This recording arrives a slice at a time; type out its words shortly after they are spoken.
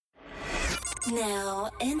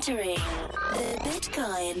Now entering the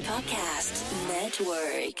Bitcoin Podcast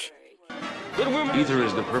Network. Ether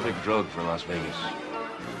is the perfect drug for Las Vegas.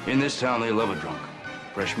 In this town, they love a drunk.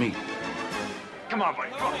 Fresh meat. Come on,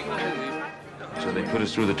 buddy. So they put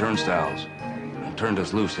us through the turnstiles and turned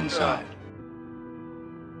us loose inside.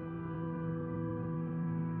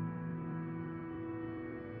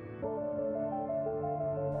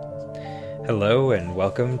 Hello and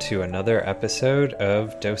welcome to another episode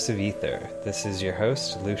of Dose of Ether. This is your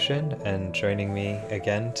host, Lucian, and joining me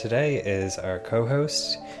again today is our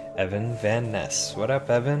co-host, Evan Van Ness. What up,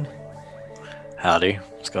 Evan? Howdy.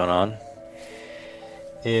 What's going on?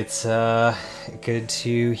 It's good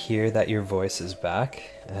to hear that your voice is back,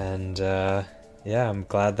 and yeah, I'm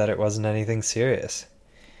glad that it wasn't anything serious.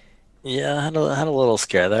 Yeah, I had a little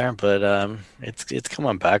scare there, but it's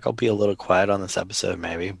coming back. I'll be a little quiet on this episode,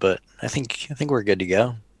 maybe, but I think we're good to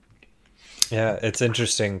go. Yeah, it's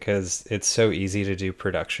interesting because it's so easy to do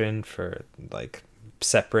production for like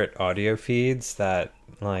separate audio feeds that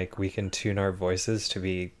like we can tune our voices to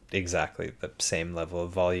be exactly the same level of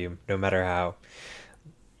volume, no matter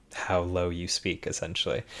how low you speak,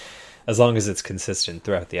 essentially, as long as it's consistent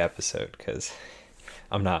throughout the episode. Because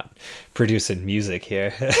I'm not producing music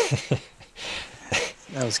here.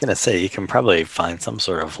 I was gonna say you can probably find some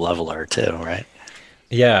sort of leveler too, right?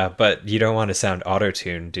 Yeah, but you don't want to sound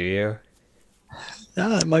auto-tuned, do you?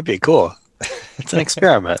 It might be cool. It's an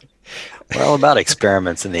experiment. We're all about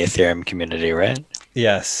experiments in the Ethereum community, right?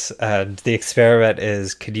 Yes, and the experiment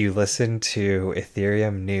is, could you listen to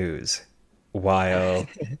Ethereum news while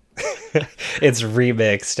it's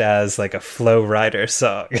remixed as like a Flow Rider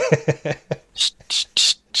song?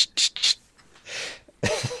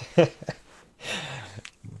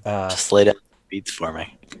 Just lay down beats for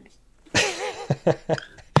me.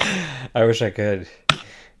 I wish I could.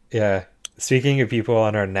 Yeah. Speaking of people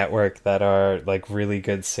on our network that are like really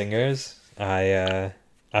good singers, I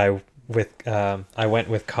went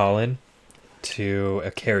with Colin to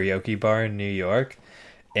a karaoke bar in New York,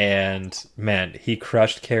 and man, he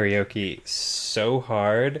crushed karaoke so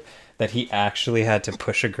hard that he actually had to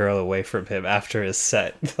push a girl away from him after his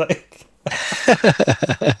set. Like,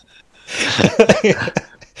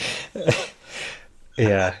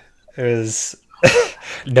 yeah, it was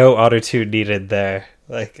no autotune needed there.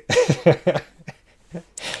 Like,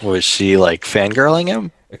 Was she like fangirling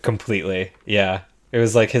him? completely, yeah. It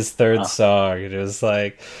was like his third song, and it was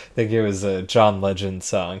like, I think it was a John Legend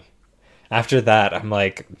song. After that, I'm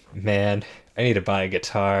like, man, I need to buy a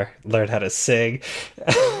guitar, learn how to sing.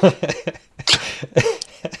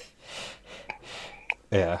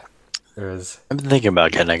 Yeah, it was. I've been thinking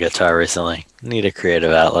about getting a guitar recently. Need a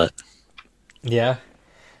creative outlet. Yeah,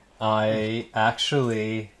 I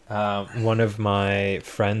actually, one of my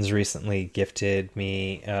friends recently gifted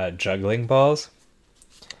me juggling balls.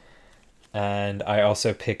 And I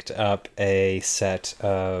also picked up a set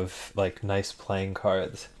of like nice playing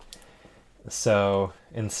cards. So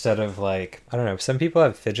instead of like, I don't know, some people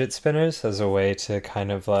have fidget spinners as a way to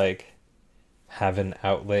kind of like have an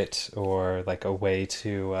outlet or like a way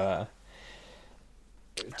to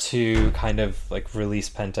kind of like release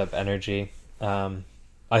pent up energy.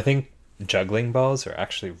 I think juggling balls are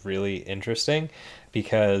actually really interesting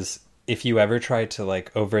because if you ever try to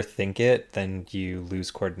like overthink it, then you lose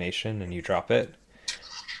coordination and you drop it.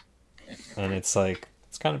 And it's like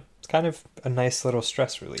it's kind of a nice little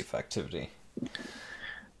stress relief activity.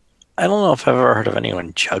 I don't know if I've ever heard of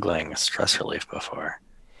anyone juggling stress relief before.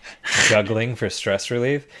 Juggling for stress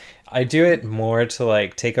relief. I do it more to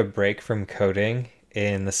like take a break from coding,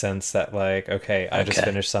 in the sense that like, okay, I just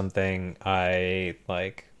finished something, I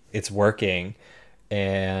like it's working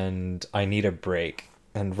and I need a break.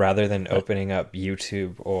 And rather than opening up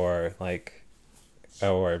YouTube or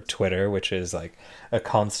Twitter, which is like a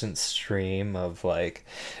constant stream of like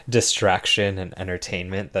distraction and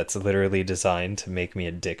entertainment that's literally designed to make me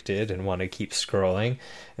addicted and want to keep scrolling,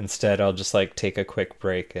 instead I'll just like take a quick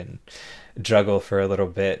break and juggle for a little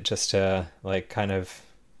bit just to like kind of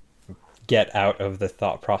get out of the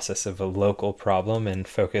thought process of a local problem and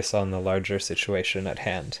focus on the larger situation at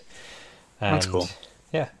hand. And that's cool.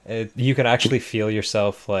 Yeah, you can actually feel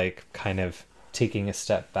yourself like kind of taking a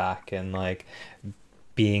step back and like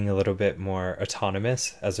being a little bit more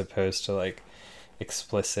autonomous as opposed to like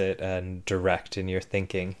explicit and direct in your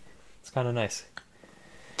thinking. It's kind of nice.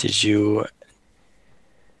 Can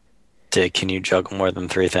you juggle more than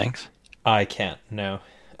 3 things? I can't, no.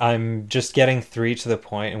 I'm just getting 3 to the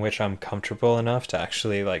point in which I'm comfortable enough to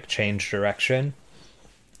actually like change direction.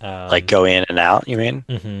 Like go in and out, you mean?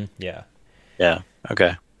 Mm-hmm, yeah. Yeah.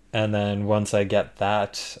 Okay. And then once I get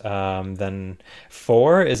that, then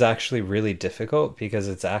 4 is actually really difficult because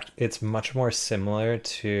it's much more similar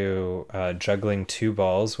to juggling 2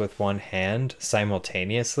 balls with one hand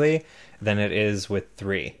simultaneously than it is with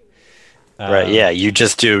 3. Right, yeah, you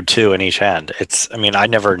just do 2 in each hand. I mean, I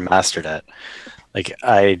never mastered it. Like,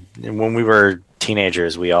 when we were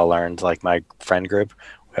teenagers, we all learned, like my friend group,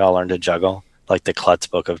 we all learned to juggle, like the Klutz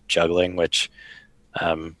book of juggling, which,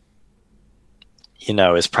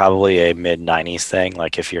 is probably a mid-90s thing.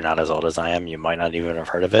 Like, if you're not as old as I am, you might not even have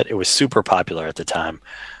heard of it. It was super popular at the time.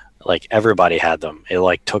 Like, everybody had them. It,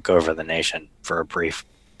 like, took over the nation for a brief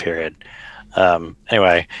period.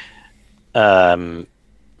 Anyway,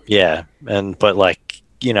 yeah, but like,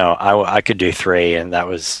 I could do 3 and that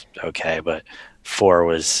was okay, but 4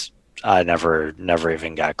 was, I never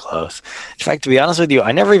even got close. In fact, to be honest with you,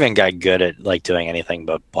 I never even got good at like doing anything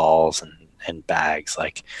but balls and bags.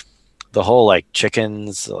 Like the whole like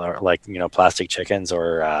chickens or like, plastic chickens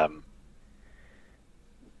or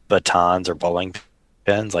batons or bowling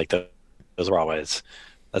pins, like those were always,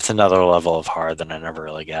 that's another level of hard that I never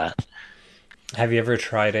really got. Have you ever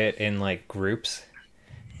tried it in like groups?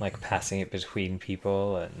 Like passing it between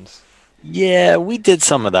people and Yeah, we did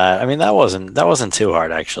some of that. I mean, that wasn't too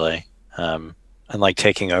hard actually. And like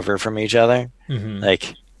taking over from each other. Mhm.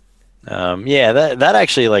 Like yeah, that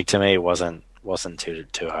actually, like, to me wasn't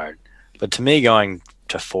too hard. But to me, going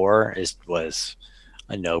to 4 was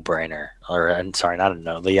a no-brainer. Or I'm sorry, not a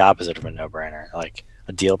no, the opposite of a no-brainer. Like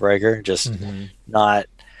a deal breaker, just not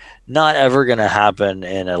ever going to happen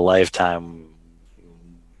in a lifetime.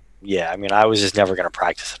 Yeah, I mean, I was just never going to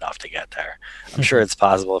practice enough to get there. I'm sure it's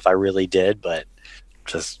possible if I really did, but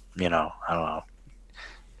just, I don't know.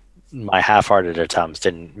 My half-hearted attempts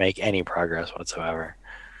didn't make any progress whatsoever.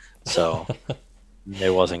 So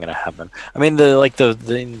it wasn't going to happen. I mean,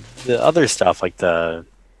 the other stuff, like the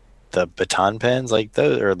baton pins, like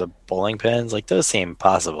those, or the bowling pins, like those seem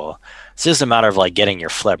possible. It's just a matter of like getting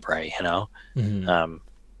your flip right,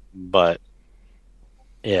 But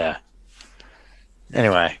yeah.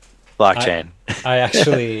 Anyway, blockchain. I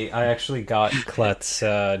actually got Klutz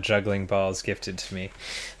juggling balls gifted to me.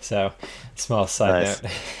 So, small side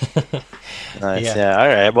note. Nice. Yeah. All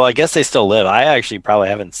right. Well, I guess they still live. I actually probably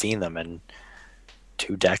haven't seen them in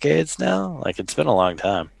 2 decades now. Like, it's been a long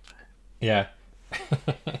time. Yeah.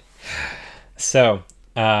 So,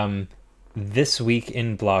 this week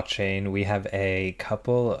in blockchain, we have a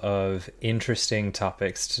couple of interesting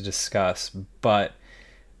topics to discuss, but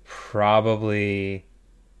probably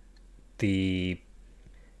the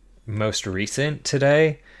most recent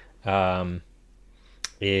today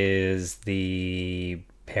is the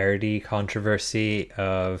Parity controversy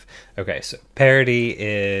of... Okay, so Parity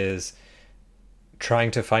is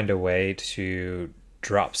trying to find a way to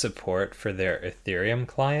drop support for their Ethereum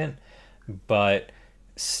client, but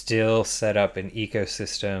still set up an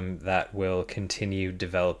ecosystem that will continue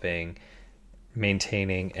developing,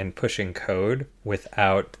 maintaining, and pushing code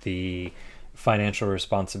without the financial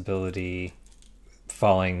responsibility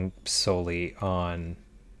falling solely on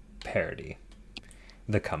Parity,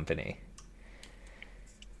 the company.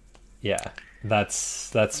 Yeah,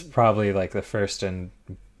 that's probably like the first and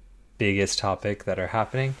biggest topic that are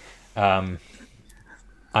happening. I'm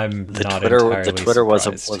not entirely the Twitter was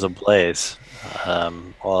surprised. ablaze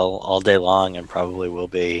all day long, and probably will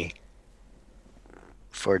be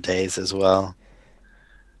for days as well.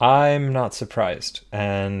 I'm not surprised,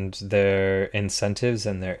 and their incentives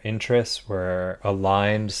and their interests were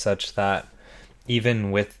aligned such that even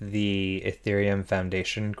with the Ethereum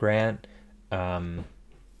Foundation grant,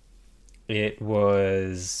 it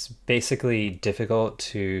was basically difficult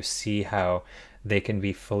to see how they can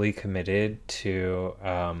be fully committed to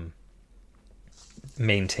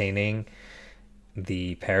maintaining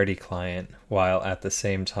the Parity client while at the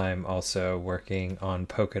same time also working on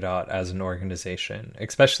Polkadot as an organization.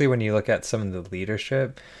 Especially when you look at some of the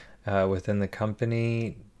leadership within the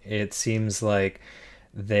company, it seems like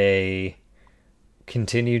they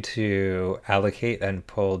continue to allocate and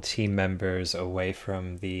pull team members away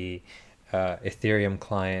from the Ethereum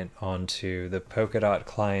client onto the Polkadot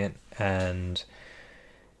client, and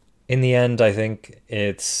in the end, I think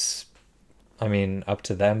it's, up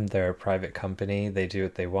to them. They're a private company. They do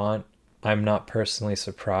what they want. I'm not personally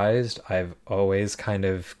surprised. I've always kind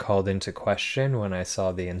of called into question when I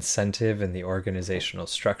saw the incentive and the organizational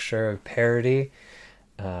structure of Parity.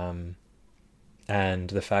 And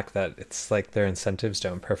the fact that it's like their incentives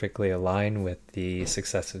don't perfectly align with the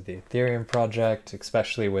success of the Ethereum project,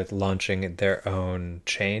 especially with launching their own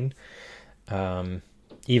chain.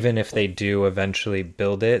 Even if they do eventually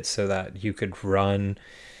build it so that you could run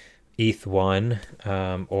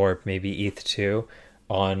ETH1 or maybe ETH2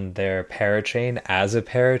 on their parachain as a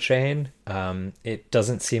parachain. It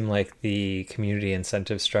doesn't seem like the community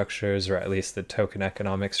incentive structures, or at least the token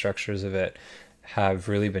economic structures of it, have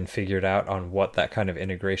really been figured out on what that kind of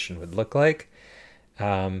integration would look like.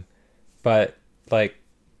 But like,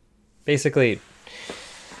 basically,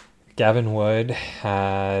 Gavin Wood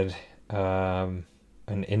had an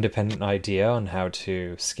independent idea on how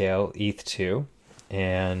to scale ETH2,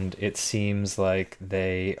 and it seems like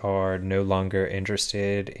they are no longer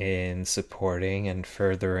interested in supporting and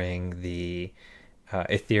furthering the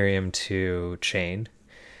Ethereum 2 chain,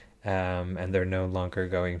 and they're no longer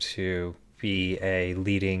going to be a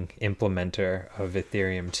leading implementer of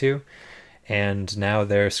Ethereum 2. And now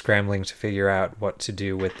they're scrambling to figure out what to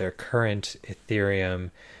do with their current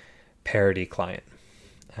Ethereum Parity client.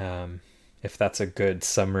 If that's a good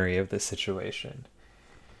summary of the situation.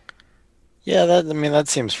 Yeah, that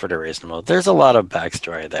seems pretty reasonable. There's a lot of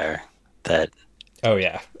backstory there that. Oh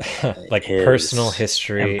yeah, like personal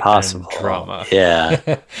history impossible. And drama.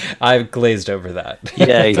 Yeah, I've glazed over that.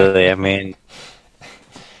 Yeah, exactly. I mean,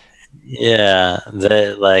 yeah,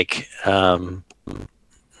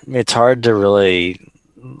 it's hard to really,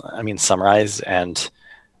 summarize, and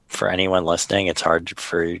for anyone listening, it's hard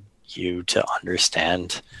for you to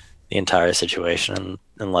understand the entire situation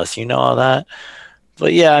unless you know all that.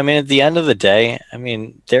 But yeah, at the end of the day,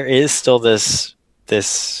 there is still this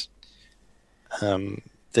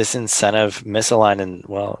incentive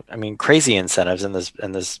misaligned, and crazy incentives in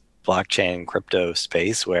this blockchain crypto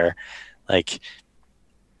space where, like,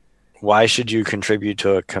 why should you contribute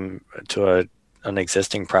to an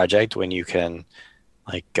existing project when you can,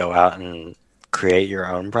 like, go out and create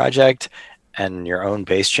your own project and your own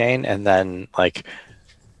base chain, and then, like,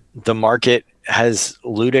 the market has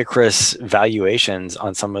ludicrous valuations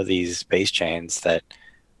on some of these base chains that,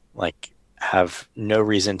 like, have no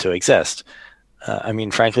reason to exist.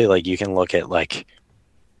 Frankly, like, you can look at, like,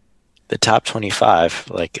 the top 25,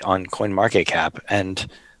 like, on CoinMarketCap, and,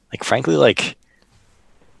 like, frankly, like,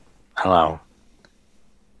 I don't know,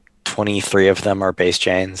 23 of them are base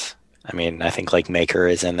chains. I think, like, Maker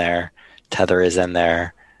is in there, Tether is in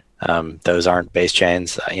there. Those aren't base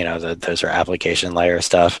chains, those are application layer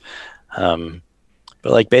stuff. But,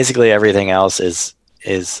 like, basically everything else is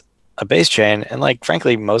a base chain, and, like,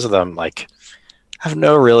 frankly, most of them, like, have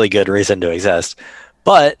no really good reason to exist.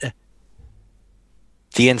 But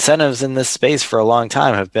the incentives in this space for a long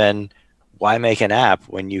time have been, why make an app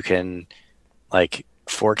when you can, like,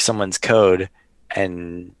 fork someone's code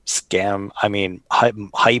and scam,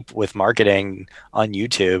 hype with marketing on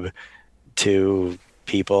YouTube to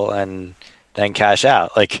people and then cash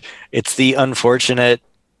out. Like, it's the unfortunate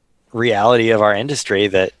reality of our industry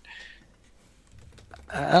that,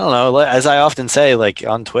 I don't know, as I often say, like,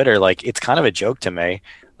 on Twitter, like, it's kind of a joke to me,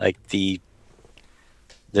 like,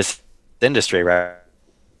 this industry, right?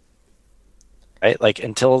 Like,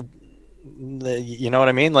 until you know what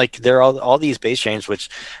I mean? Like, there are all these base chains which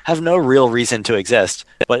have no real reason to exist,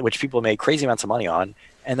 but which people make crazy amounts of money on.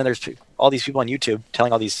 And then there's all these people on YouTube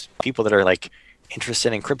telling all these people that are, like,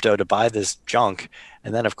 interested in crypto to buy this junk.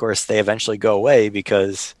 And then, of course, they eventually go away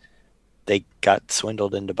because they got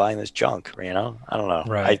swindled into buying this junk, I don't know.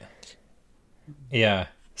 Right. Yeah.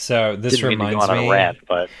 So this reminds me,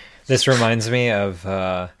 but this reminds me of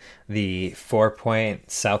the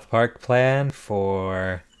 4-point South Park plan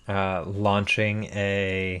for launching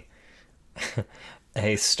a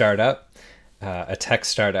startup, a tech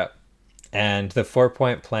startup. And the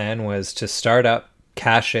 4-point plan was to start up,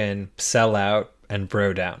 cash in, sell out, and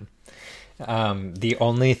bro down. The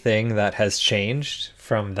only thing that has changed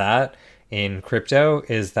from that in crypto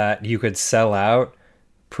is that you could sell out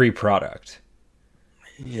pre-product.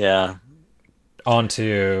 Yeah.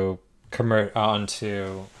 Onto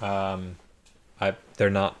they're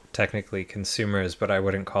not technically consumers, but I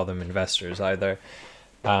wouldn't call them investors either.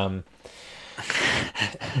 And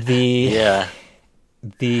to be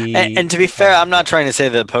fair, I'm not trying to say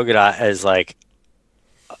that Polkadot is, like,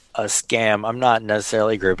 a scam. I'm not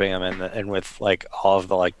necessarily grouping them in with, like, all of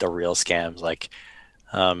the, like, the real scams. Like,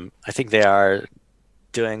 I think they are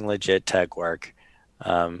doing legit tech work,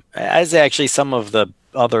 as actually some of the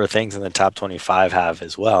other things in the top 25 have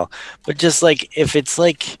as well. But just, like, if it's,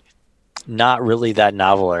 like, not really that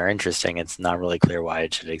novel or interesting, it's not really clear why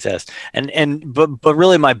it should exist. But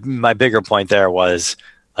really, my bigger point there was,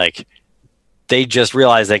 like, they just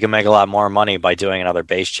realized they can make a lot more money by doing another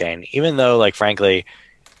base chain, even though, like, frankly,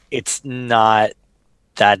 it's not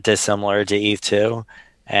that dissimilar to ETH2.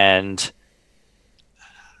 And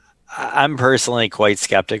I'm personally quite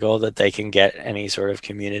skeptical that they can get any sort of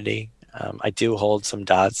community. I do hold some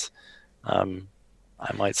dots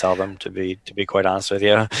I might sell them to be quite honest with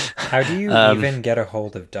you. How do you even get a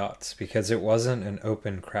hold of dots? Because it wasn't an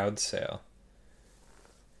open crowd sale.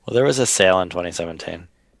 Well, there was a sale in 2017.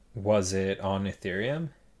 Was it on Ethereum?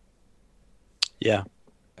 Yeah.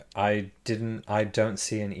 I don't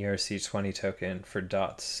see an ERC20 token for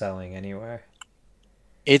dots selling anywhere.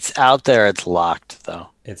 It's out there. It's locked though.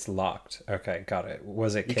 It's locked. Okay, got it.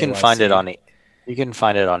 Was it KYC? You can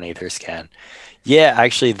find it on Etherscan. Yeah,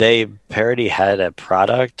 actually, Parity had a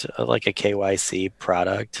product, like a KYC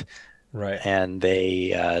product, right? And they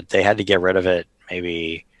had to get rid of it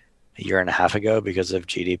maybe a year and a half ago because of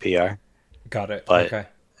GDPR. Got it. But okay.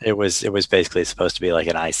 It was basically supposed to be like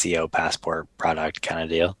an ICO passport product kind of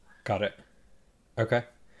deal. Got it. Okay.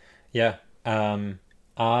 Yeah.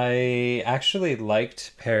 I actually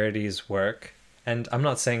liked Parity's work, and I'm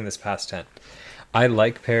not saying this past tense. I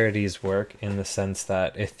like Parity's work in the sense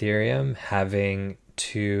that Ethereum having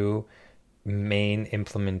two main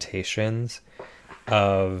implementations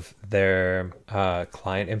of their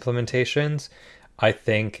client implementations, I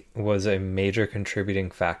think was a major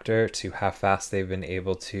contributing factor to how fast they've been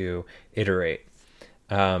able to iterate.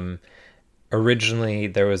 Originally,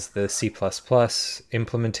 there was the C++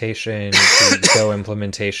 implementation, the Go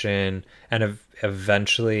implementation, and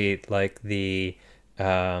eventually, like the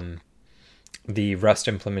Rust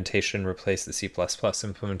implementation replaced the C++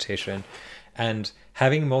 implementation. And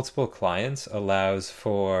having multiple clients allows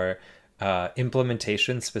for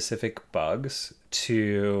implementation-specific bugs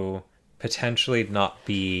to potentially not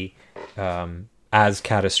be as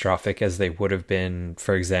catastrophic as they would have been,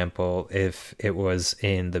 for example, if it was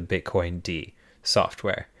in the Bitcoin D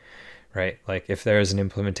software, right? Like if there is an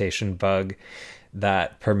implementation bug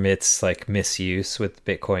that permits like misuse with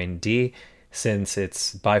Bitcoin D, since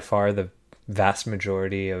it's by far the vast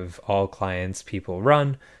majority of all clients people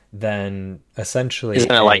run, then essentially...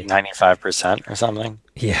 Isn't it like 95% or something?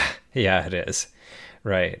 Yeah, it is.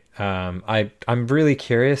 Right. I'm really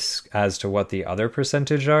curious as to what the other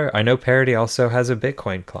percentage are. I know Parity also has a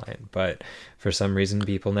Bitcoin client, but for some reason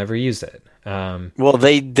people never use it. Well,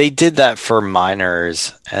 they did that for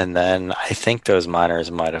miners, and then I think those miners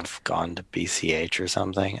might have gone to BCH or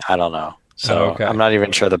something. I don't know. So okay. I'm not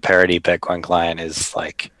even sure the Parity Bitcoin client is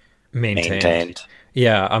like maintained.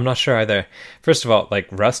 Yeah, I'm not sure either. First of all, like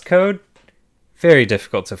Rust code, very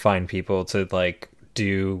difficult to find people to like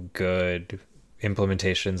do good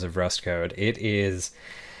implementations of Rust code. It is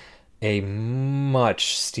a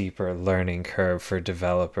much steeper learning curve for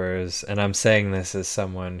developers, and I'm saying this as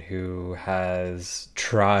someone who has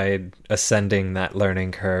tried ascending that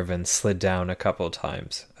learning curve and slid down a couple of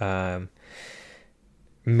times.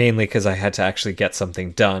 Mainly because I had to actually get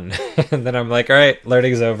something done, and then I'm like, all right,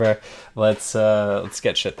 learning's over. Let's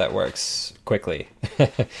get shit that works quickly,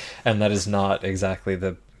 and that is not exactly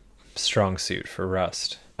the strong suit for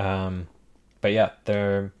Rust. But yeah,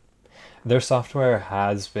 their software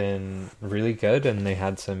has been really good, and they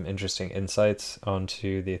had some interesting insights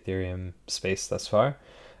onto the Ethereum space thus far.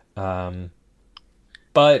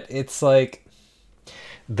 But it's like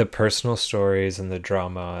the personal stories and the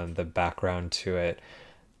drama and the background to it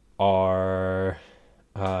are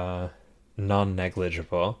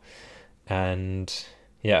non-negligible. And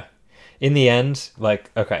yeah, in the end,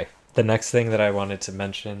 like, okay, the next thing that I wanted to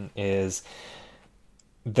mention is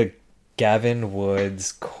the Gavin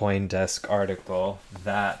Wood's CoinDesk article.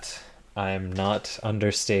 That I'm not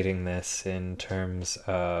understating this in terms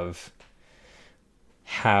of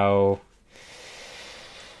how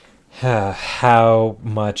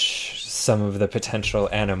much some of the potential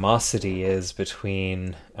animosity is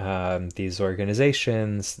between these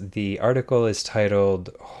organizations. The article is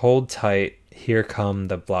titled "Hold Tight, Here Come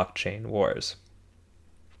the Blockchain Wars."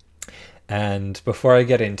 And before I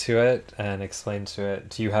get into it and explain to it,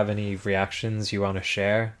 do you have any reactions you want to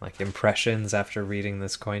share? Like impressions after reading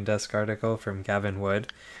this CoinDesk article from Gavin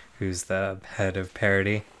Wood, who's the head of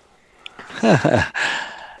Parity?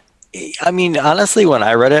 I mean, honestly, when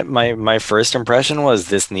I read it, my first impression was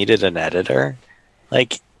this needed an editor.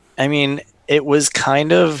 Like, I mean, it was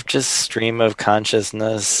kind of just stream of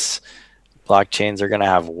consciousness. Blockchains are going to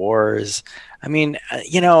have wars. I mean,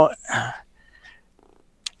 you know...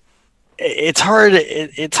 It's hard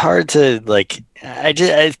to like. I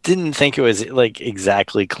didn't think it was like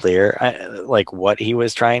exactly clear, like what he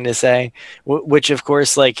was trying to say, which of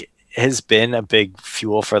course like has been a big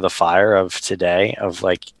fuel for the fire of today, of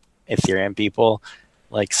like Ethereum people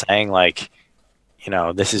like saying like, you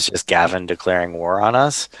know, this is just Gavin declaring war on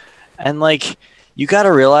us, and like you got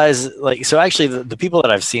to realize like, so actually the people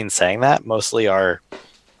that I've seen saying that mostly are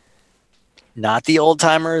not the old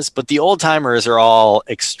timers, but the old timers are all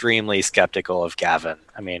extremely skeptical of Gavin.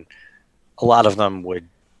 I mean, a lot of them would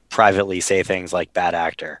privately say things like bad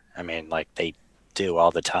actor. I mean, like they do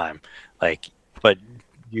all the time, like, but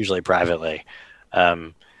usually privately.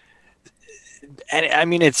 And I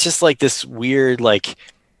mean, it's just like this weird, like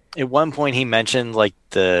at one point he mentioned like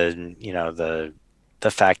the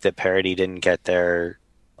fact that Parity didn't get their,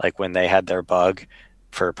 like when they had their bug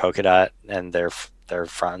for Polkadot and their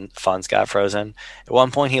funds got frozen. At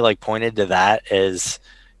one point he like pointed to that as,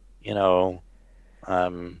 you know,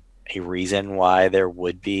 a reason why there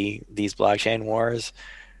would be these blockchain wars,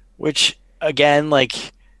 which again,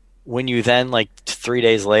 like when you then like 3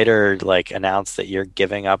 days later like announce that you're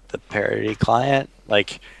giving up the Parity client,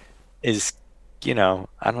 like is, you know,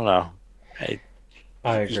 I don't know. I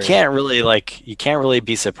agree. You can't really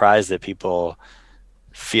be surprised that people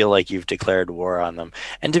feel like you've declared war on them.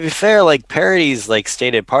 And to be fair, like Parity's like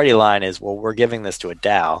stated party line is, well, we're giving this to a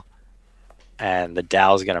DAO and the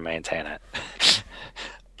DAO is going to maintain it.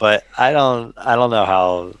 But I don't know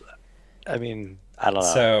how, I mean, I don't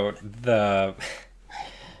know. So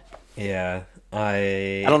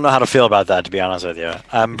I don't know how to feel about that, to be honest with you.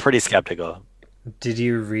 I'm pretty skeptical. Did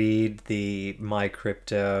you read the My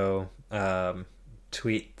Crypto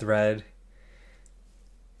tweet thread?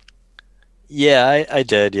 Yeah, I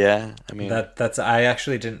did. Yeah, I mean that's I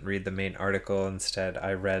actually didn't read the main article. Instead,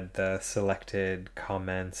 I read the selected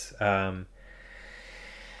comments.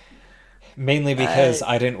 Mainly because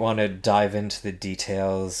I didn't want to dive into the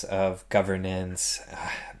details of governance.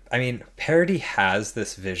 I mean, Parity has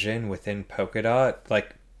this vision within Polkadot,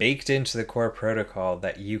 like baked into the core protocol,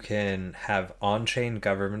 that you can have on-chain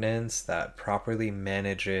governance that properly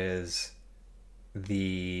manages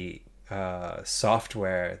the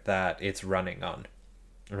software that it's running on,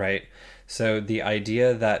 right? So the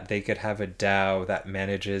idea that they could have a DAO that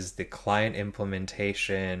manages the client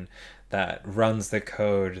implementation, that runs the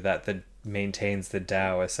code, that maintains the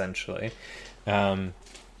DAO essentially,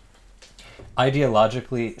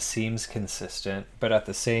 ideologically seems consistent, but at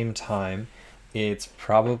the same time, it's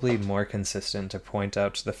probably more consistent to point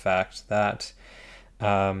out to the fact that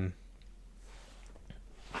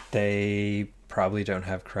they probably don't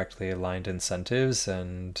have correctly aligned incentives,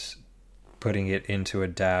 and putting it into a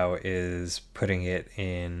DAO is putting it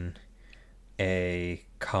in a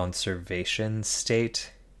conservation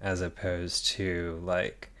state as opposed to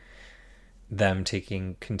like them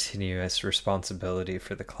taking continuous responsibility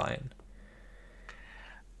for the client.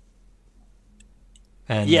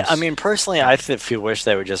 And yeah, I mean, personally, I wish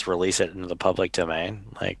they would just release it into the public domain.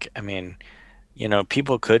 Like, I mean, you know,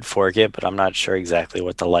 people could fork it, but I'm not sure exactly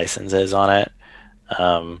what the license is on it.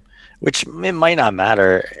 Which it might not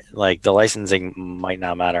matter. Like, the licensing might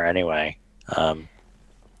not matter anyway.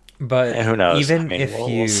 But who knows? Even I mean, if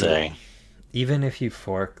we'll see. Even if you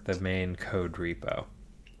fork the main code repo,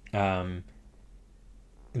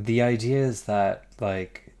 the idea is that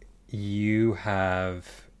like you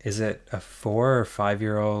have, is it a 4 or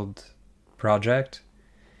 5-year-old project?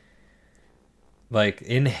 Like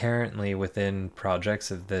inherently within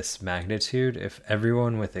projects of this magnitude, if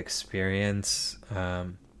everyone with experience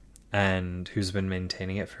and who's been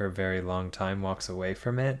maintaining it for a very long time walks away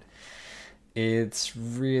from it, it's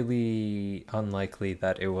really unlikely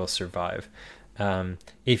that it will survive.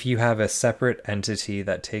 If you have a separate entity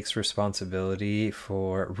that takes responsibility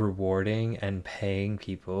for rewarding and paying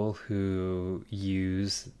people who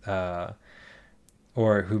use or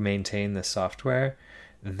who maintain the software,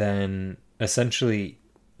 then essentially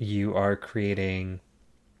you are creating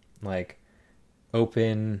like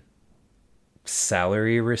open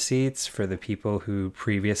salary receipts for the people who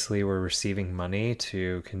previously were receiving money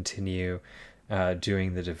to continue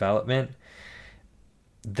doing the development.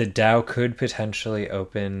 The DAO could potentially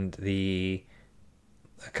open the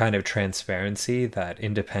kind of transparency that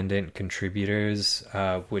independent contributors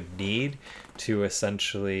would need to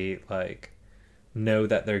essentially like know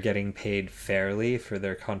that they're getting paid fairly for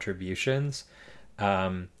their contributions.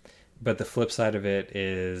 But the flip side of it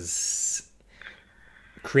is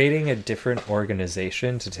creating a different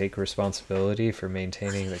organization to take responsibility for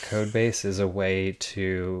maintaining the code base is a way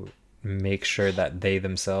to make sure that they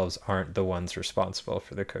themselves aren't the ones responsible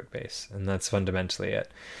for the code base. And that's fundamentally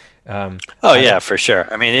it. Yeah, for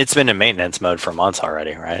sure. I mean, it's been in maintenance mode for months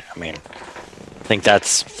already, right? I mean, I think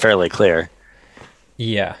that's fairly clear.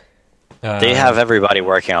 Yeah. They have everybody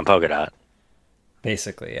working on Polkadot.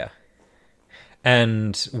 Basically, yeah.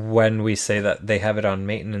 And when we say that they have it on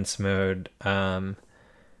maintenance mode,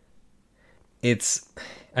 it's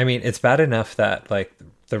bad enough that like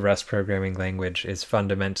the Rust programming language is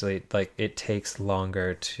fundamentally like it takes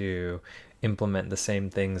longer to implement the same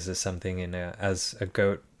things as something as a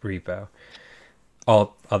Goat repo.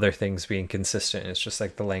 all other things being consistent. It's just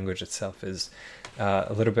like the language itself is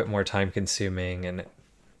a little bit more time consuming, and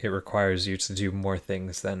it requires you to do more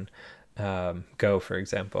things than Go, for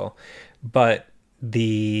example. But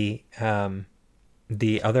the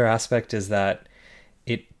other aspect is that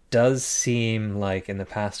it does seem like in the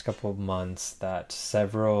past couple of months that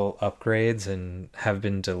several upgrades and have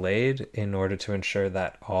been delayed in order to ensure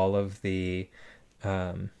that all of the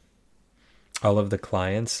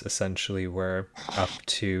clients essentially were up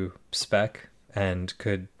to spec and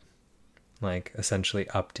could like essentially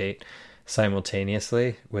update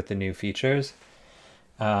simultaneously with the new features.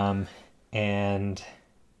 And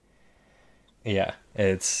yeah,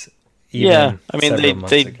 it's even I mean several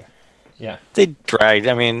months ago. Yeah, they dragged.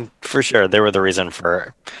 I mean, for sure, they were the reason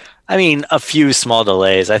for. I mean, a few small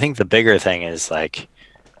delays. I think the bigger thing is like,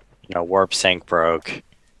 Warp Sync broke,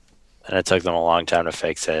 and it took them a long time to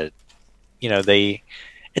fix it.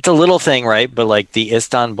 It's a little thing, right? But like the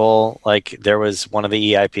Istanbul, like there was one of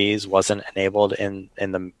the EIPs wasn't enabled in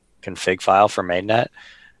the config file for mainnet,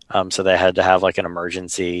 so they had to have like an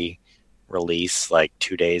emergency release like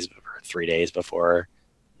 2 days or 3 days before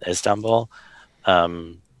Istanbul,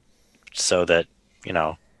 so that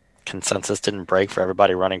consensus didn't break for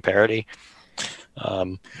everybody running Parity.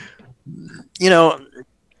 I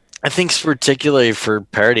think particularly for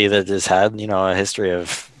Parity that has had a history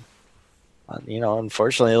of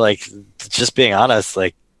unfortunately, like, just being honest,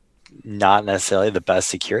 like, not necessarily the best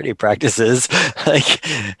security practices. Like,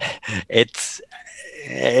 it's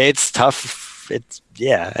tough.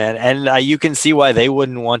 And you can see why they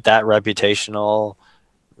wouldn't want that reputational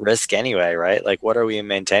risk anyway, right? Like, what are we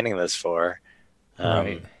maintaining this for?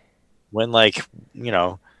 Right. When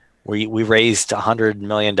we raised $100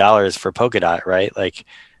 million for Polkadot, right? Like,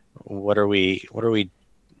 what are we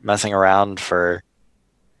messing around for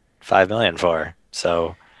 $5 million for?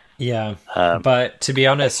 So yeah, but to be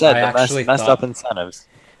honest, I actually messed up incentives.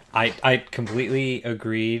 I completely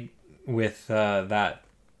agreed with that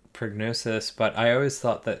prognosis, but I always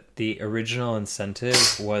thought that the original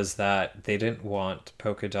incentive was that they didn't want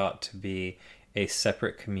Polkadot to be a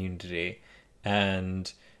separate community,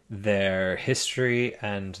 and their history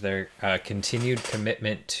and their continued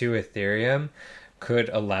commitment to Ethereum could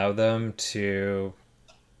allow them to,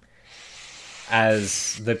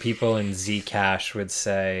 as the people in Zcash would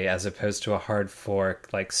say, as opposed to a hard fork,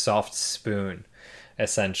 like soft spoon,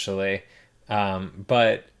 essentially.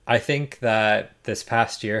 But I think that this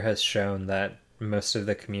past year has shown that most of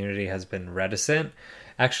the community has been reticent.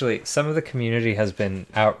 Actually, some of the community has been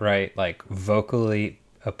outright, like, vocally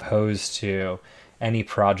opposed to any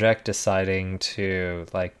project deciding to,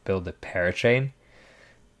 like, build a parachain.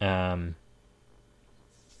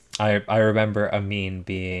 I remember Amin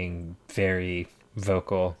being very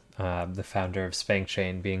vocal, the founder of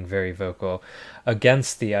SpankChain being very vocal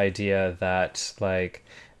against the idea that, like,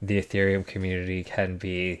 the Ethereum community can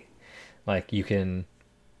be, like, you can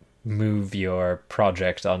move your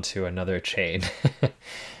project onto another chain.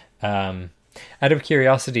 Out of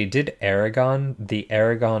curiosity, did the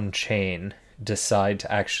Aragon chain decide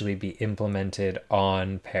to actually be implemented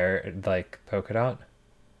on Polkadot?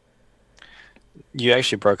 You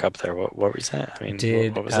actually broke up there. What was that? I mean,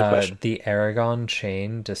 did what was the question? The Aragon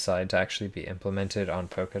chain decide to actually be implemented on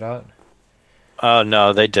Polkadot? Oh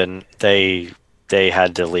no, they didn't. They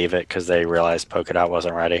had to leave it because they realized Polkadot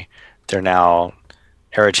wasn't ready. They're now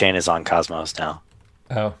Arachain is on Cosmos now.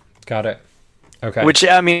 Oh, got it. Okay. Which,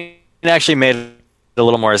 I mean, it actually made a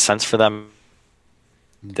little more sense for them.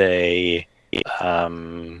 They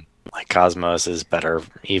like Cosmos is better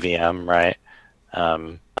EVM, right?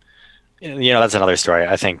 That's another story.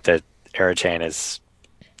 I think that Arachain is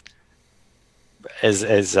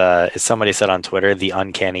somebody said on Twitter, the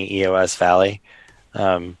uncanny EOS Valley,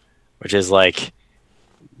 which is like,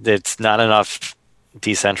 it's not enough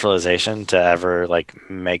decentralization to ever like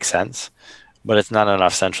make sense, but it's not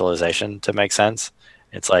enough centralization to make sense.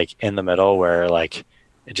 It's like in the middle where like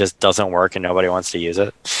it just doesn't work and nobody wants to use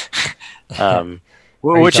it.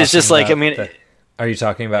 Which is just like, I mean, are you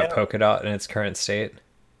talking about Polkadot in its current state?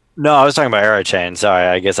 No, I was talking about Arachain. Sorry,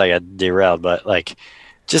 I guess I got derailed. But like,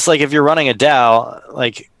 just like if you're running a DAO,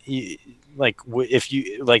 like if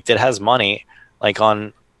you like that has money, like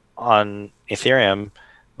on Ethereum,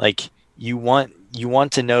 like you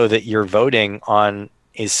want to know that you're voting on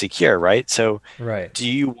is secure, right? So, right. Do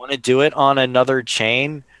you want to do it on another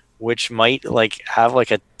chain, which might like have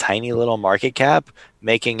like a tiny little market cap,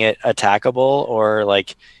 making it attackable, or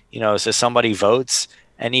like so somebody votes.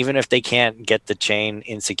 And even if they can't get the chain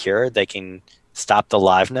insecure, they can stop the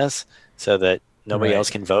liveness so that nobody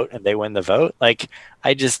else can vote and they win the vote. Like,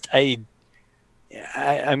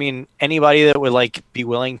 I mean, anybody that would like be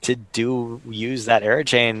willing to use that error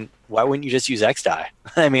chain, why wouldn't you just use XDAI?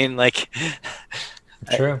 I mean, like,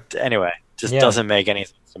 True. Anyway, just Yeah. doesn't make any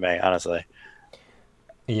sense to me, honestly.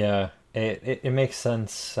 Yeah, it makes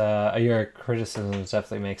sense. Your criticisms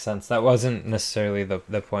definitely make sense. That wasn't necessarily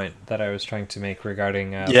the point that I was trying to make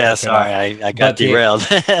regarding Yeah, Polkadot. sorry, I got But the derailed.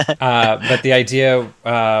 but the idea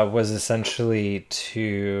was essentially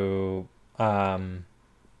to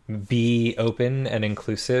be open and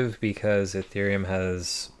inclusive because Ethereum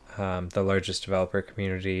has the largest developer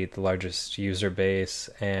community, the largest user base,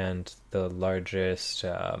 and the largest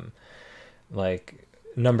like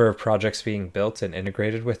number of projects being built and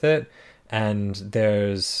integrated with it. And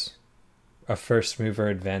there's a first mover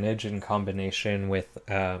advantage in combination with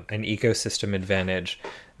an ecosystem advantage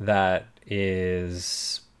that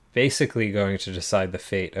is basically going to decide the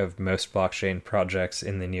fate of most blockchain projects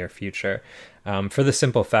in the near future. For the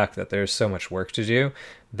simple fact that there's so much work to do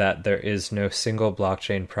that there is no single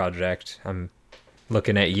blockchain project, I'm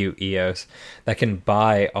looking at you, EOS, that can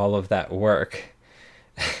buy all of that work.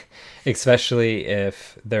 Especially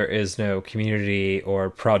if there is no community or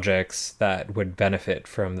projects that would benefit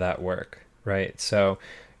from that work, right? So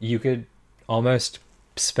you could almost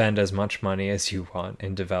spend as much money as you want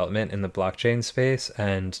in development in the blockchain space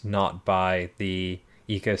and not buy the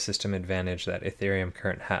ecosystem advantage that Ethereum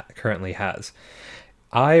currently has.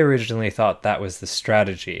 I originally thought that was the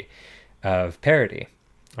strategy of Parity.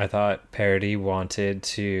 I thought Parity wanted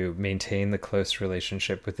to maintain the close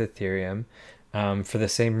relationship with Ethereum for the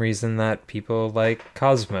same reason that people like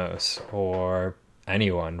Cosmos or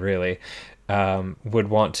anyone really would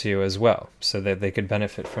want to as well, so that they could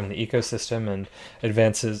benefit from the ecosystem and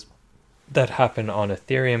advances that happen on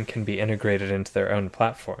Ethereum can be integrated into their own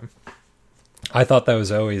platform. I thought that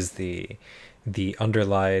was always the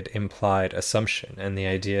underlied implied assumption, and the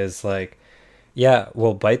idea is like, yeah,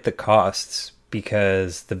 we'll bite the costs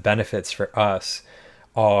because the benefits for us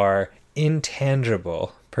are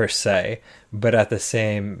intangible per se, but at the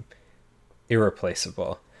same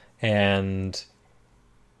irreplaceable. And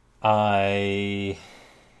I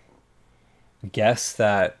guess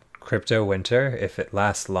that crypto winter, if it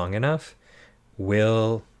lasts long enough,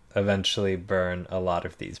 will eventually burn a lot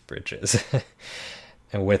of these bridges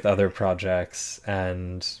and with other projects.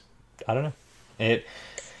 And I don't know,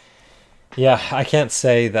 I can't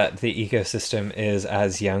say that the ecosystem is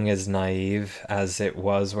as young as naive as it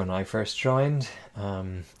was when I first joined,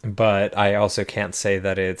 but I also can't say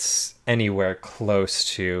that it's anywhere close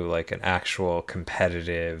to like an actual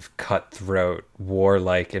competitive, cutthroat,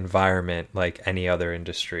 warlike environment like any other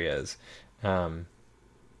industry is.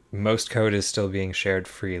 Most code is still being shared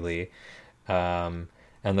freely, and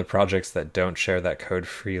the projects that don't share that code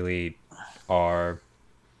freely are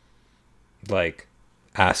like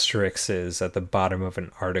asterisks at the bottom of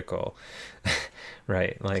an article,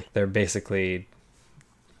 right? Like they're basically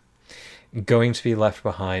going to be left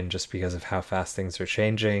behind just because of how fast things are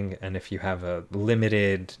changing. And if you have a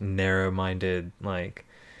limited, narrow-minded like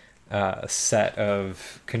set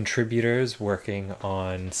of contributors working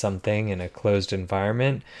on something in a closed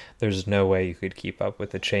environment, there's no way you could keep up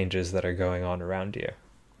with the changes that are going on around you.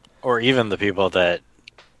 Or even the people that,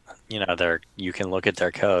 you can look at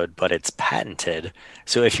their code, but it's patented.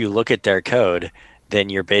 So if you look at their code, then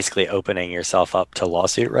you're basically opening yourself up to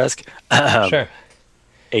lawsuit risk. Sure.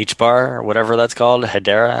 HBAR, or whatever that's called,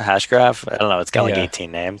 Hedera, Hashgraph. I don't know. It's got like Yeah.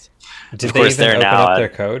 18 names. Did Of they course, even they're open now up their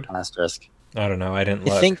at code? asterisk. I don't know. I didn't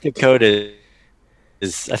look. I think the code is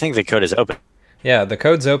open. Yeah, the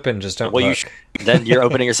code's open. Just don't Well, look. Then you're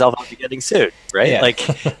opening yourself up to getting sued, right? Yeah.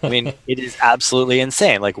 Like, I mean, it is absolutely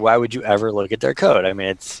insane. Like, why would you ever look at their code? I mean,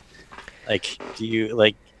 it's like,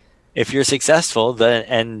 if you're successful,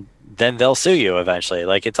 then they'll sue you eventually.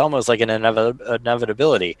 Like, it's almost like an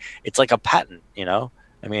inevitability. It's like a patent,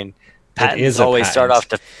 I mean, patents always start off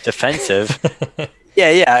defensive. Yeah,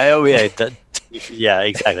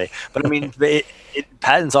 exactly. But I mean,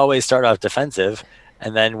 patents always start off defensive,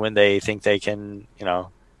 and then when they think they can,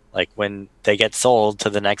 like when they get sold to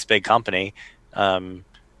the next big company,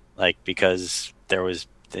 like because there was,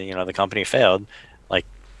 the company failed, like,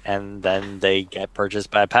 and then they get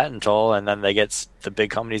purchased by a patent troll, and then the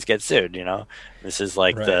big companies get sued. This is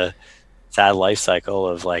like the sad life cycle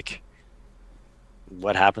of like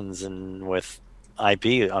what happens with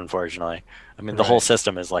IP, unfortunately. I mean, the whole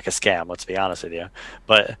system is like a scam, let's be honest with you.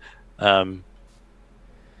 But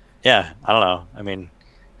yeah, I don't know. I mean,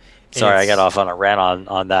 sorry, I got off on a rant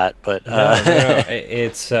on that, but no.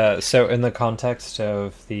 It's so in the context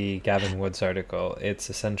of the Gavin Woods article, it's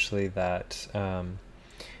essentially that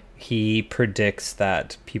he predicts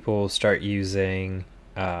that people will start using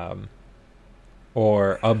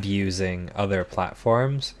or abusing other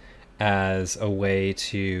platforms as a way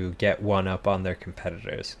to get one up on their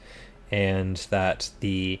competitors, and that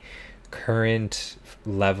the current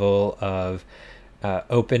level of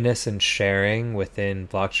openness and sharing within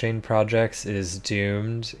blockchain projects is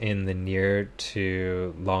doomed in the near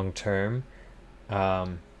to long term,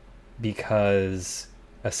 because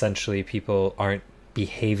essentially people aren't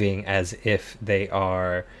behaving as if they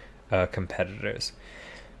are competitors.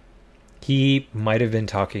 He might have been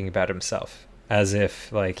talking about himself as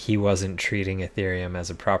if like he wasn't treating Ethereum as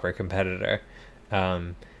a proper competitor.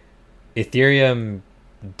 Ethereum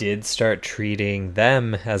did start treating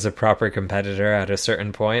them as a proper competitor at a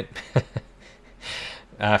certain point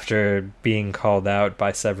after being called out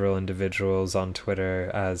by several individuals on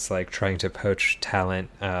Twitter as like trying to poach talent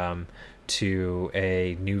to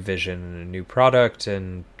a new vision and a new product,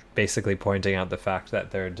 and basically pointing out the fact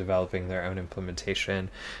that they're developing their own implementation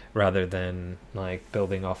rather than like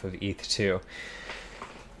building off of ETH2.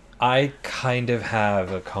 I kind of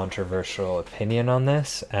have a controversial opinion on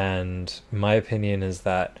this, and my opinion is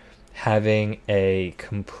that having a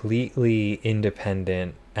completely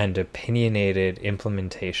independent and opinionated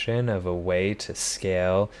implementation of a way to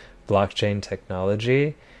scale blockchain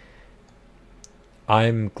technology,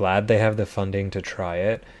 I'm glad they have the funding to try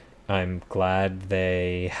it. I'm glad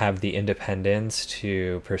they have the independence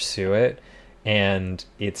to pursue it, and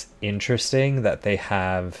it's interesting that they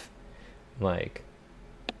have like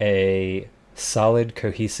a solid,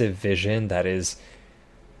 cohesive vision that is,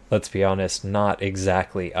 let's be honest, not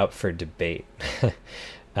exactly up for debate.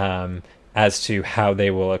 As to how they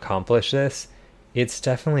will accomplish this, it's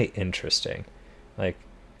definitely interesting. Like,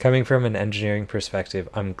 coming from an engineering perspective,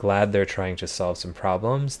 I'm glad they're trying to solve some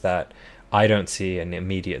problems that I don't see an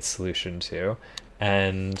immediate solution to.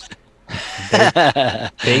 And they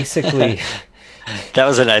basically... That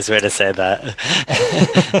was a nice way to say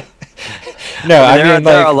that. No, I mean,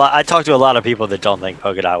 there are a lot. I talk to a lot of people that don't think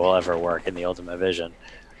Polkadot will ever work in the ultimate vision.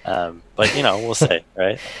 But you know, we'll see,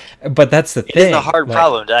 right? But that's the thing. It's a hard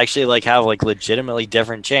problem to actually like have like legitimately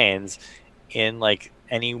different chains in like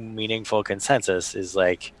any meaningful consensus is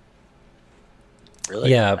like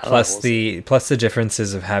really, yeah. Plus the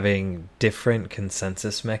differences of having different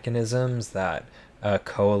consensus mechanisms that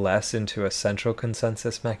coalesce into a central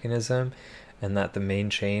consensus mechanism, and that the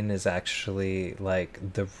main chain is actually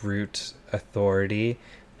like the root authority,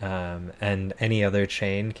 and any other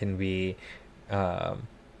chain can be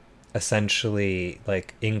essentially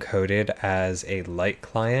like encoded as a light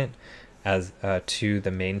client as to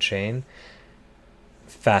the main chain.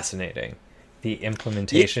 Fascinating. The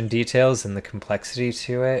implementation details and the complexity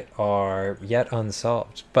to it are yet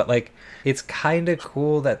unsolved, but like it's kind of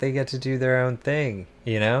cool that they get to do their own thing,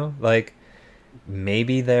 you know? Like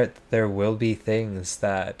maybe there will be things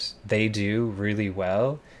that they do really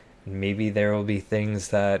well. Maybe there will be things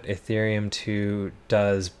that Ethereum 2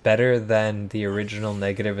 does better than the original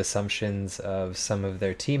negative assumptions of some of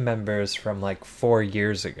their team members from like 4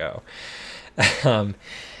 years ago.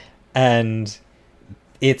 And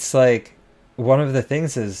it's like, one of the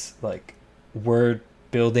things is like, we're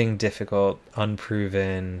building difficult,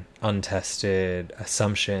 unproven, untested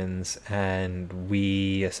assumptions, and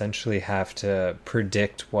we essentially have to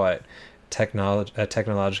predict what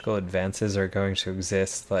technological advances are going to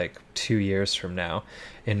exist like 2 years from now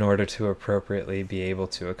in order to appropriately be able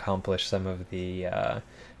to accomplish some of the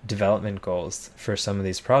development goals for some of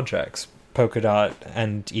these projects. Polkadot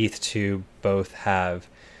and ETH2 both have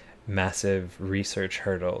massive research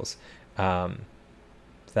hurdles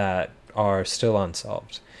that are still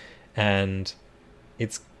unsolved, and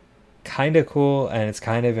it's kind of cool and it's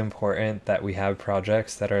kind of important that we have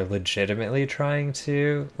projects that are legitimately trying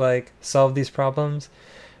to like solve these problems,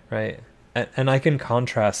 right? And I can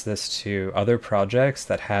contrast this to other projects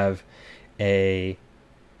that have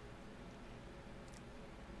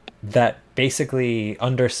that basically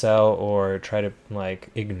undersell or try to like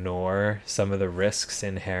ignore some of the risks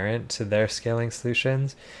inherent to their scaling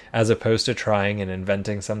solutions, as opposed to trying and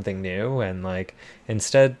inventing something new, and like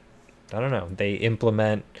instead, I don't know, they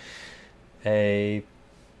implement a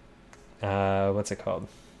what's it called?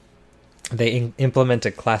 They implement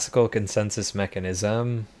a classical consensus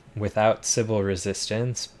mechanism without Sybil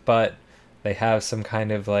resistance, but they have some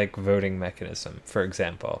kind of like voting mechanism, for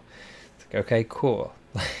example. It's like, okay, cool.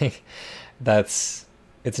 Like it's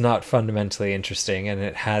not fundamentally interesting, and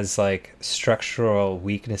it has like structural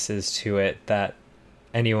weaknesses to it that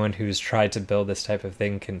anyone who's tried to build this type of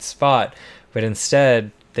thing can spot, but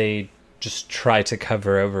instead they just try to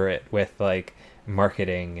cover over it with like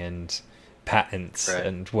marketing and patents, right,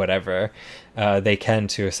 and whatever they can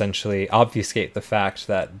to essentially obfuscate the fact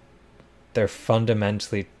that they're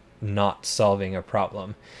fundamentally not solving a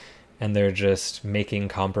problem, and they're just making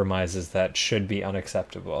compromises that should be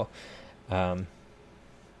unacceptable.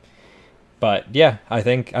 But yeah, I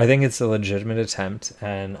think it's a legitimate attempt,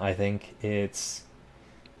 and I think it's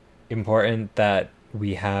important that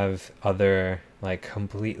we have other like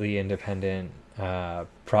completely independent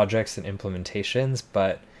projects and implementations,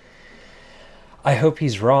 but I hope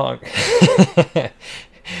he's wrong.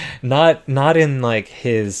 Not in like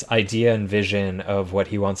his idea and vision of what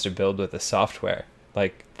he wants to build with the software.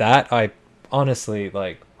 Like that, I honestly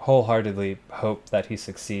like wholeheartedly hope that he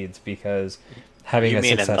succeeds, because having a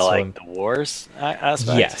successful in the wars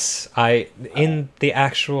aspect? Yes, in the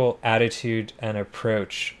actual attitude and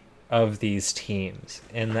approach of these teams,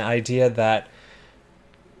 and the idea that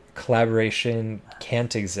collaboration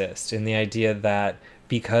can't exist, in the idea that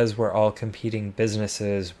because we're all competing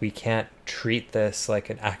businesses, we can't treat this like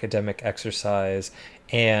an academic exercise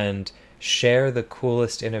and share the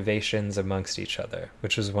coolest innovations amongst each other,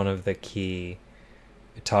 which was one of the key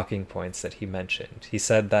talking points that he mentioned. He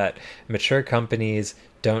said that mature companies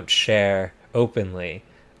don't share openly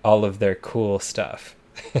all of their cool stuff.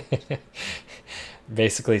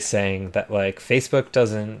 Basically saying that like Facebook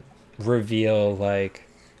doesn't reveal like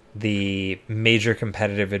the major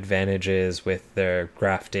competitive advantages with their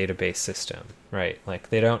graph database system, right? Like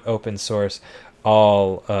they don't open source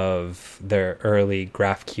all of their early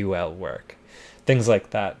GraphQL work, things like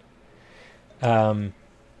that. I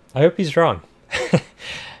hope he's wrong.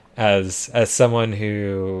 as someone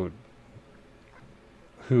who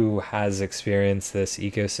has experienced this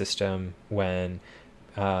ecosystem when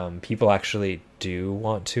people actually do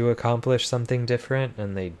want to accomplish something different,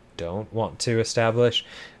 and they don't want to establish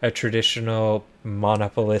a traditional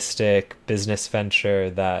monopolistic business venture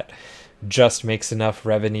that just makes enough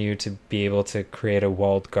revenue to be able to create a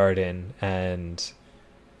walled garden and,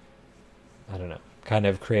 I don't know, kind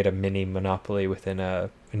of create a mini monopoly within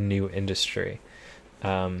a new industry.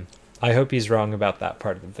 I hope he's wrong about that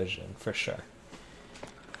part of the vision, for sure.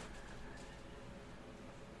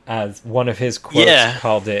 As one of his quotes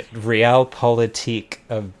called it, realpolitik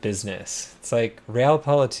of business. It's like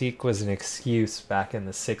realpolitik was an excuse back in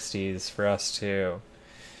the 60s for us to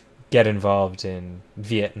get involved in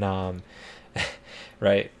Vietnam,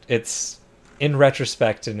 right? It's, in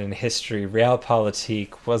retrospect and in history,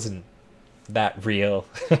 realpolitik wasn't that real,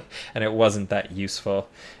 and it wasn't that useful.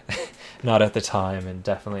 Not at the time, and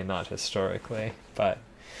definitely not historically, but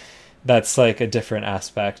that's like a different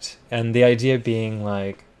aspect. And the idea being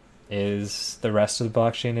like, is the rest of the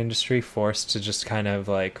blockchain industry forced to just kind of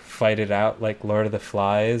like fight it out like Lord of the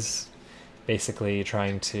Flies, basically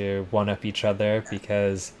trying to one-up each other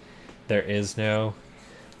because there is no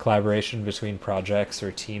collaboration between projects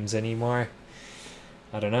or teams anymore?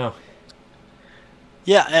 I don't know.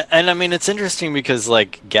 Yeah, and I mean, it's interesting because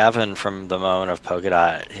like Gavin from the moment of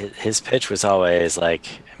Polkadot, his pitch was always like,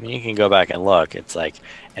 I mean, you can go back and look, it's like,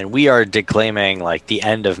 and we are declaiming like the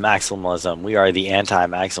end of maximalism. We are the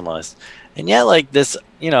anti-maximalist. And yet like this,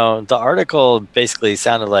 you know, the article basically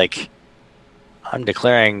sounded like I'm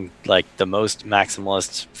declaring like the most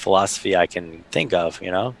maximalist philosophy I can think of, you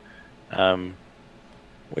know,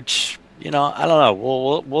 which, you know, I don't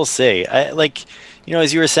know. We'll see. I like, you know,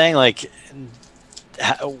 as you were saying, like,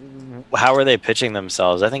 how are they pitching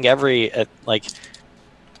themselves? I think like,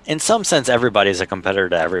 in some sense, everybody's a competitor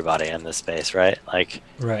to everybody in this space, right? Like,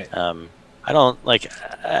 right. I don't like.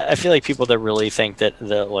 I feel like people that really think that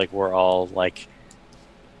like we're all like,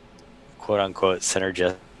 quote unquote,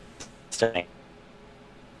 synergistic.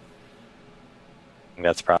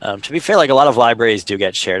 That's probably to be fair. Like a lot of libraries do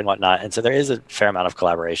get shared and whatnot, and so there is a fair amount of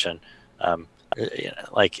collaboration.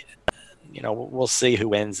 Like, you know, we'll see who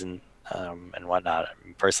wins and whatnot.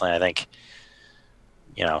 Personally, I think,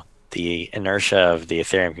 you know, the inertia of the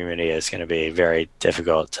Ethereum community is going to be very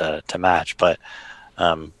difficult to match, but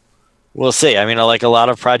we'll see. I mean, like a lot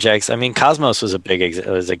of projects, I mean, Cosmos was a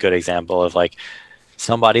good example of like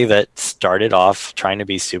somebody that started off trying to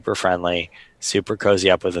be super friendly, super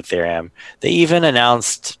cozy up with Ethereum. They even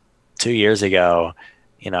announced 2 years ago,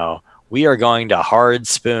 you know, we are going to hard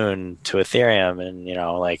spoon to Ethereum, and, you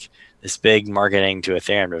know, like this big marketing to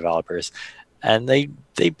Ethereum developers. And they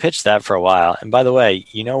pitched that for a while. And by the way,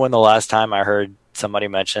 you know when the last time I heard somebody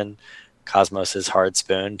mention Cosmos's hard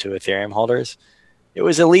spoon to Ethereum holders? It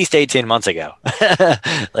was at least 18 months ago.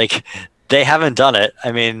 Like, they haven't done it.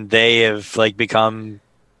 I mean, they have like become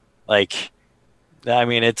like, I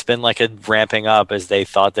mean, it's been like a ramping up as they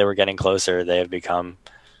thought they were getting closer. They have become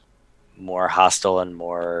more hostile and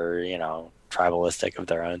more, you know, tribalistic of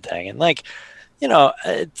their own thing. And like, you know,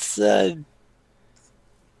 it's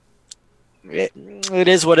it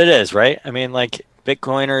is what it is, right? I mean, like,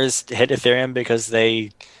 Bitcoiners hit Ethereum because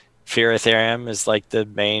they fear Ethereum is like the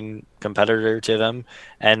main competitor to them,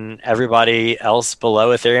 and everybody else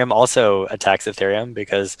below Ethereum also attacks Ethereum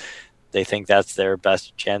because they think that's their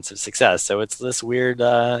best chance of success. So it's this weird,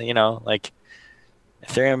 like,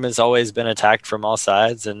 Ethereum has always been attacked from all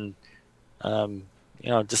sides, and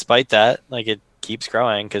despite that, like, it keeps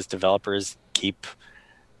growing because developers keep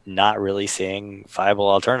not really seeing viable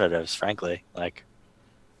alternatives, frankly. Like,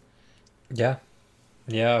 Yeah.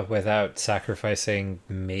 Yeah, without sacrificing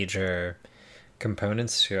major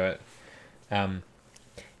components to it. Um,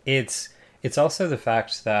 it's also the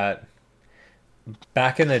fact that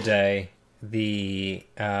back in the day, the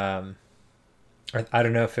I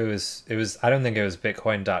don't know if it was I don't think it was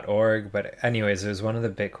bitcoin.org, but anyways, it was one of the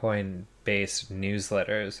Bitcoin based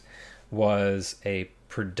newsletters, was a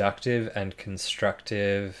productive and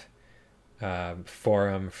constructive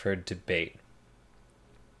forum for debate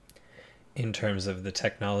in terms of the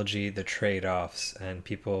technology, the trade-offs, and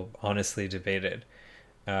people honestly debated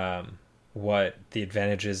what the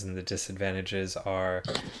advantages and the disadvantages are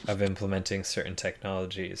of implementing certain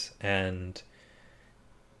technologies. And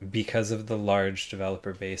because of the large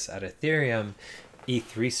developer base at Ethereum,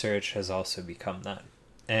 ETH research has also become that.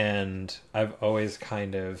 And I've always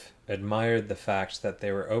kind of admired the fact that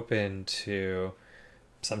they were open to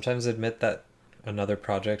sometimes admit that another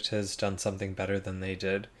project has done something better than they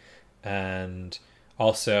did, and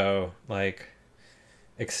also like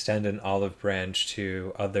extend an olive branch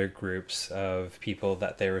to other groups of people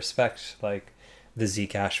that they respect, like the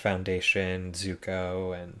Zcash Foundation,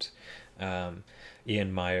 Zuko, and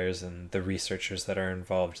Ian Myers, and the researchers that are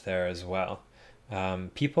involved there as well.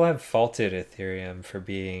 People have faulted Ethereum for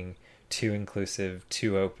being too inclusive,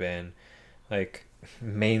 too open. Like,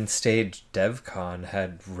 main stage DevCon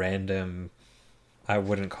had random, I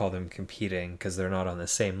wouldn't call them competing because they're not on the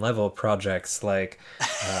same level, projects like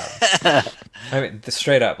I mean,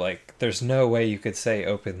 straight up, like, there's no way you could say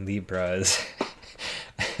Open Libra is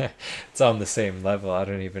it's on the same level. I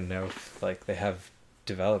don't even know if like they have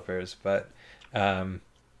developers, but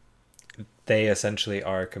they essentially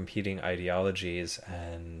are competing ideologies,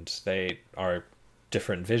 and they are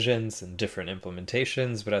different visions and different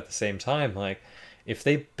implementations. But at the same time, like, if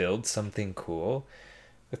they build something cool,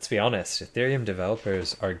 let's be honest, Ethereum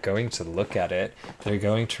developers are going to look at it, they're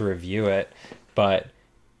going to review it. But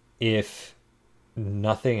if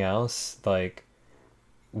nothing else, like,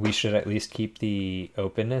 we should at least keep the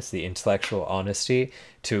openness, the intellectual honesty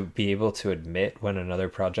to be able to admit when another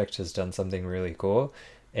project has done something really cool,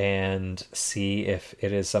 and see if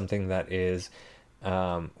it is something that is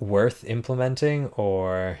worth implementing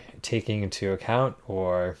or taking into account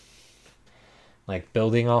or like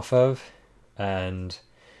building off of. And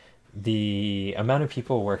the amount of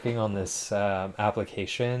people working on this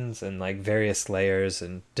applications and like various layers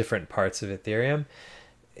and different parts of Ethereum,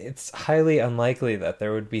 it's highly unlikely that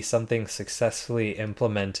there would be something successfully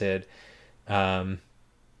implemented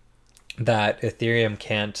that Ethereum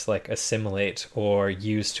can't like assimilate or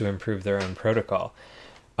use to improve their own protocol.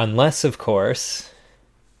 Unless, of course,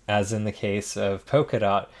 as in the case of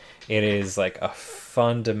Polkadot, it is like a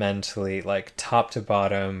fundamentally like top to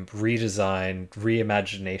bottom redesign,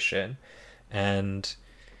 reimagination. And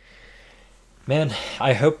man,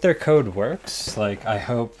 I hope their code works. Like, I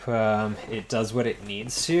hope it does what it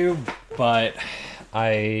needs to, but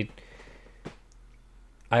I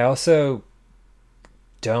also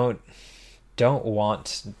don't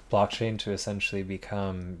want blockchain to essentially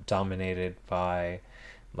become dominated by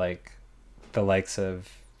like the likes of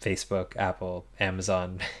Facebook, Apple,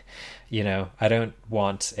 Amazon. I don't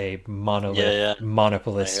want a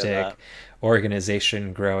monopolistic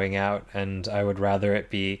organization growing out, and I would rather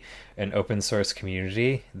it be an open source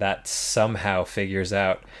community that somehow figures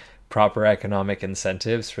out proper economic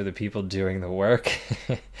incentives for the people doing the work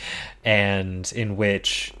and in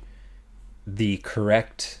which the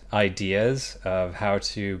correct ideas of how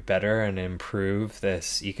to better and improve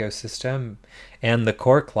this ecosystem and the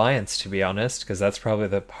core clients, to be honest, because that's probably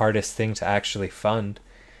the hardest thing to actually fund,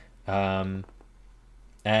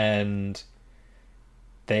 and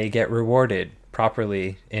they get rewarded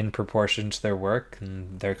properly in proportion to their work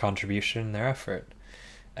and their contribution and their effort.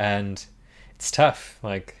 And it's tough.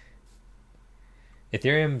 Like,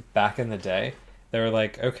 Ethereum back in the day, they were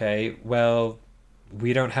like, okay, well,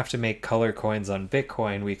 we don't have to make color coins on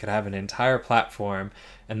Bitcoin. We could have an entire platform,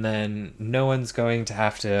 and then no one's going to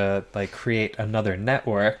have to like create another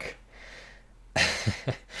network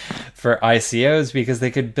for ICOs, because they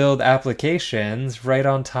could build applications right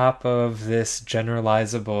on top of this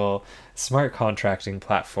generalizable smart contracting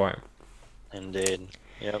platform. Indeed.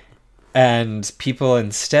 Yep. And people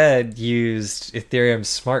instead used Ethereum's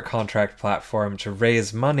smart contract platform to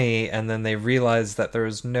raise money, and then they realized that there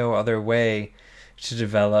was no other way to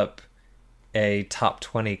develop a top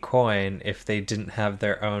 20 coin if they didn't have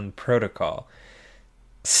their own protocol.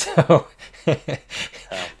 So they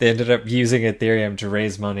ended up using Ethereum to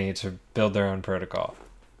raise money to build their own protocol.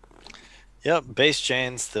 Yep, base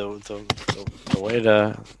chains the way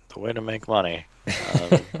to make money.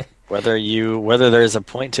 Whether there's a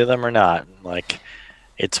point to them or not, like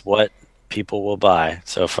it's what people will buy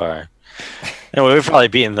so far. Anyway, we've probably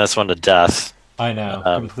beaten this one to death. I know,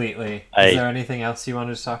 completely. Is there anything else you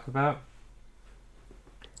wanted to talk about?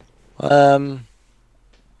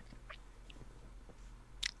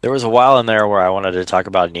 There was a while in there where I wanted to talk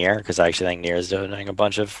about Near, because I actually think Near is doing a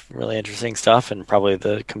bunch of really interesting stuff, and probably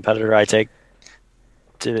the Ethereum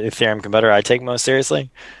competitor I take most seriously.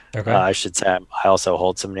 Okay. I should say I also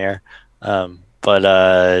hold some Near, but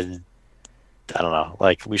I don't know.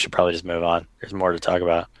 Like, we should probably just move on. There's more to talk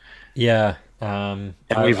about. Yeah. And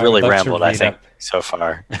we've really rambled, I think, so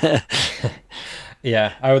far.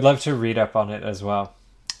 Yeah, I would love to read up on it as well.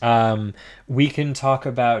 We can talk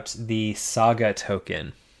about the Saga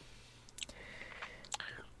token.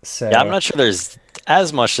 So yeah, I'm not sure there's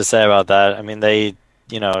as much to say about that. I mean, they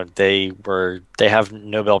have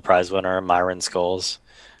Nobel Prize winner Myron Scholes,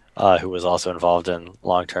 who was also involved in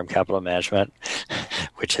long-term capital management,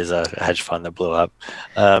 which is a hedge fund that blew up.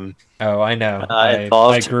 Oh, I know.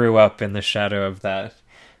 I grew up in the shadow of that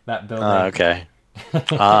building. Okay.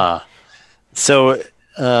 So,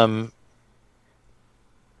 I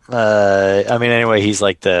mean, anyway, he's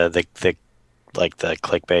like the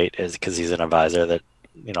clickbait is because he's an advisor that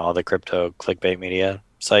all the crypto clickbait media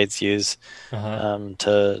sites use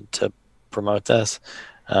to promote this.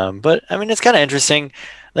 But I mean, it's kind of interesting.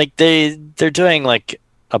 Like they're doing like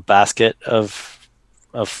a basket of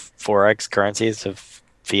forex currencies, of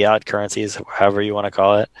fiat currencies, however you want to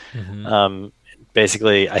call it. Mm-hmm.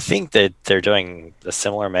 Basically, I think that they're doing a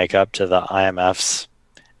similar makeup to the IMF's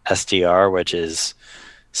SDR, which is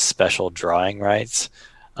special drawing rights.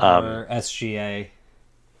 Or SGA.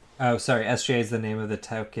 Oh, sorry. SGA is the name of the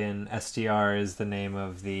token. SDR is the name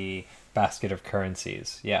of the basket of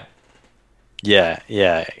currencies. Yeah. Yeah.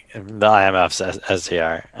 The IMF's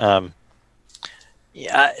SDR.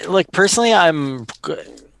 Yeah. Like, personally, I'm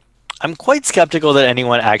quite skeptical that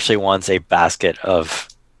anyone actually wants a basket of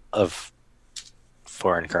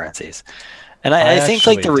foreign currencies, and I think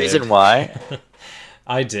like the reason why.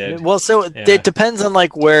 I did. Well, so it depends on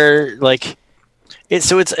like where like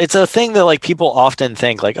it's a thing that like people often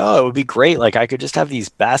think like, oh, it would be great, like I could just have these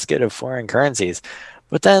basket of foreign currencies,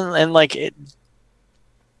 but then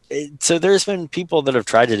so there's been people that have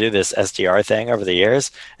tried to do this SDR thing over the years,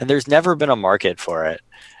 and there's never been a market for it.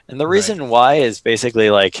 And the reason why is basically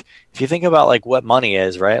like, if you think about like what money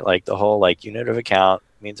is, right? Like the whole like unit of account,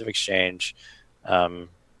 means of exchange, and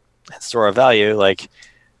store of value, like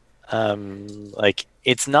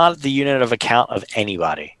it's not the unit of account of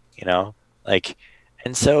anybody, like,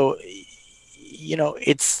 and so,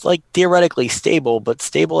 it's like theoretically stable, but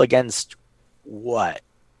stable against what?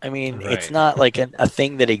 I mean, it's not like a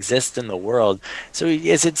thing that exists in the world. So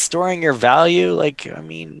is it storing your value? Like, I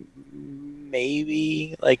mean,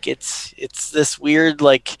 maybe like it's this weird,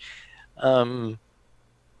 like,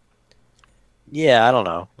 yeah, I don't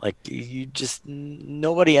know. Like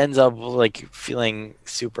nobody ends up like feeling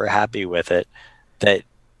super happy with it that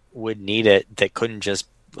would need it, that couldn't just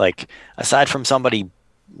like, aside from somebody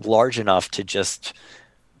large enough to just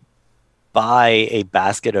buy a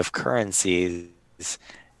basket of currencies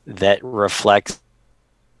that reflects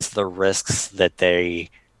the risks that they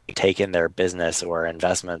take in their business or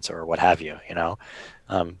investments or what have you,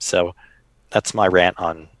 so that's my rant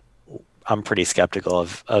on. I'm pretty skeptical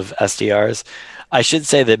of SDRs. I should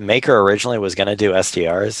say that Maker originally was going to do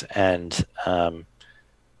SDRs, and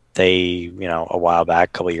they, a while back,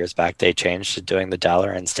 a couple of years back, they changed to doing the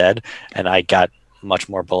dollar instead, and I got much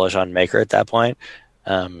more bullish on Maker at that point.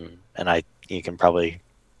 And I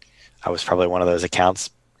was probably one of those accounts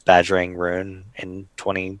badgering Rune in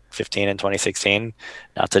 2015 and 2016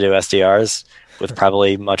 not to do SDRs, with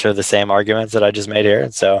probably much of the same arguments that I just made here.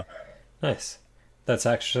 So nice. That's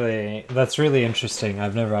really interesting.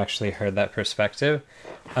 I've never actually heard that perspective.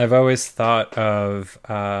 I've always thought of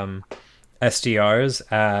SDRs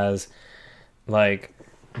as like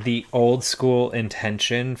the old school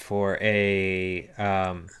intention for a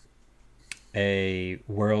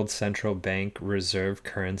world central bank reserve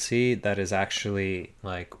currency that is actually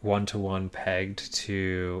like one-to-one pegged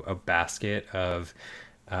to a basket of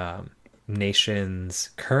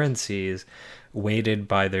nations' currencies weighted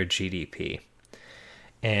by their GDP.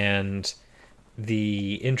 And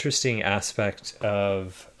the interesting aspect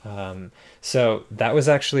of so that was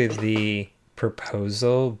actually the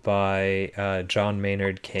proposal by John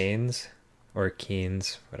Maynard Keynes, or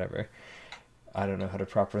Keynes, whatever. I don't know how to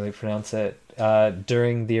properly pronounce it,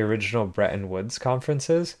 during the original Bretton Woods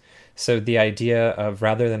conferences. So the idea of,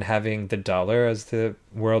 rather than having the dollar as the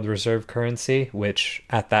world reserve currency, which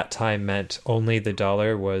at that time meant only the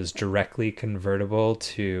dollar was directly convertible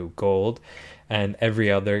to gold, and every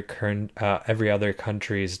other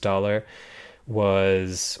country's dollar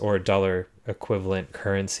was, or dollar equivalent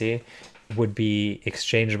currency, would be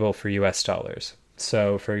exchangeable for US dollars.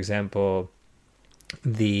 So, for example,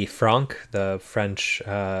 the franc, the French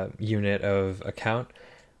unit of account,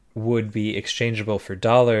 would be exchangeable for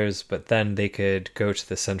dollars, but then they could go to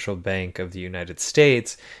the central bank of the United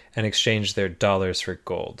States and exchange their dollars for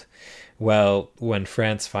gold. Well, when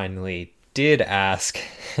France finally did ask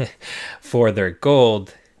for their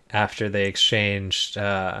gold after they exchanged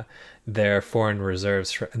their foreign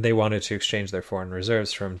reserves, they wanted to exchange their foreign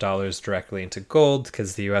reserves from dollars directly into gold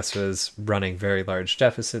because the US was running very large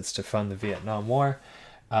deficits to fund the Vietnam War.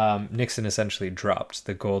 Nixon essentially dropped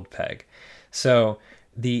the gold peg. So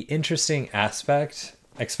the interesting aspect,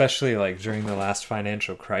 especially like during the last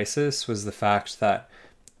financial crisis, was the fact that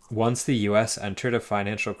once the US entered a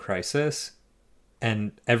financial crisis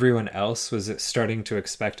and everyone else was starting to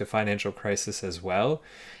expect a financial crisis as well,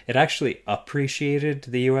 it actually appreciated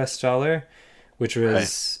the US dollar, which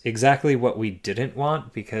was exactly what we didn't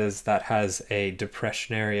want, because that has a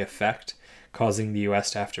depressionary effect, causing the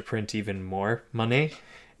US to have to print even more money.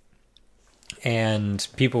 And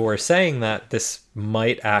people were saying that this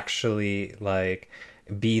might actually like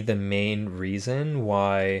be the main reason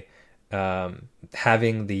why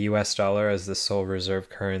having the US dollar as the sole reserve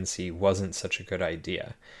currency wasn't such a good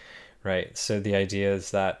idea, right? So the idea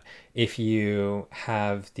is that if you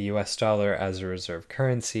have the US dollar as a reserve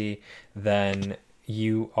currency, then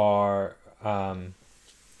you are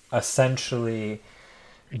essentially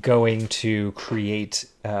going to create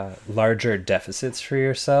larger deficits for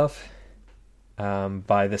yourself.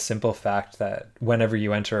 By the simple fact that whenever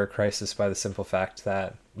you enter a crisis, by the simple fact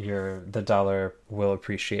that the dollar will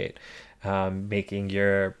appreciate, making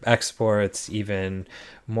your exports even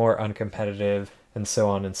more uncompetitive, and so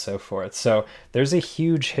on and so forth. So there's a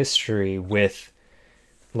huge history with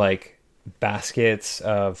like baskets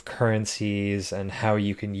of currencies and how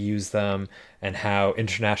you can use them and how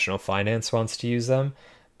international finance wants to use them.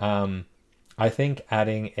 I think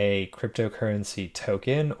adding a cryptocurrency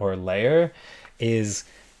token or layer is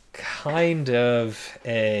kind of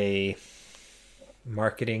a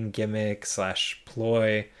marketing gimmick /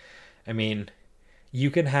 ploy. I mean, you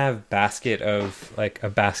can have a basket of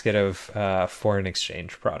foreign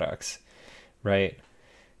exchange products, right?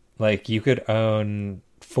 Like you could own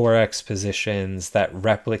Forex positions that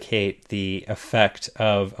replicate the effect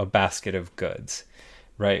of a basket of goods,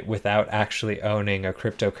 right? Without actually owning a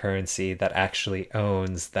cryptocurrency that actually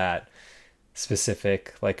owns that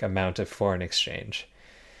specific like amount of foreign exchange,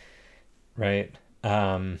 right?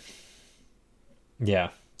 Yeah.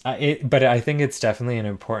 But I think it's definitely an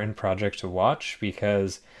important project to watch,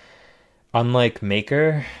 because unlike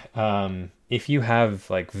Maker, if you have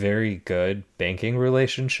like very good banking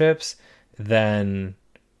relationships, then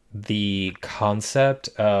the concept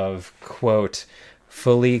of, quote,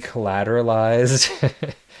 fully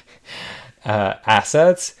collateralized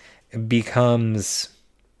assets becomes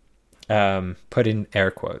put in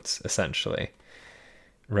air quotes, essentially,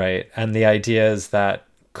 right? And the idea is that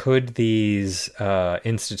could these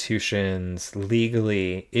institutions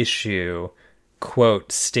legally issue,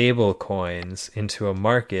 quote, stable coins into a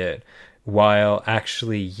market while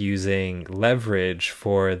actually using leverage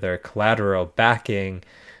for their collateral backing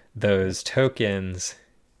those tokens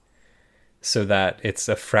so that it's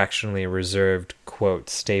a fractionally reserved, quote,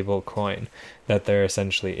 stable coin that they're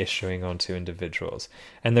essentially issuing onto individuals?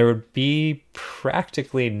 And there would be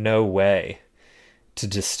practically no way to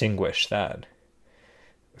distinguish that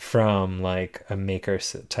from like a Maker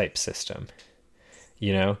type system,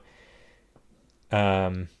 you know?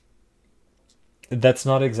 That's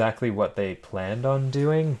not exactly what they planned on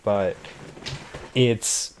doing, but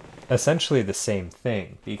it's essentially the same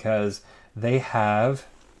thing, because they have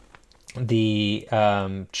the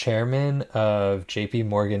chairman of JP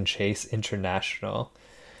Morgan Chase International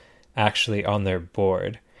actually on their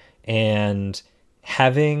board. And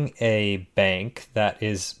having a bank that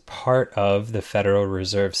is part of the Federal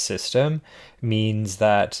Reserve System means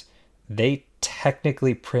that they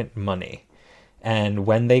technically print money. And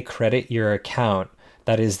when they credit your account,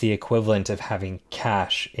 that is the equivalent of having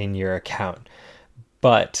cash in your account.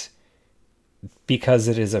 But because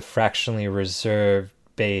it is a fractionally reserve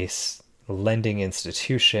based lending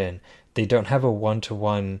institution, they don't have a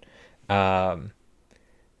one-to-one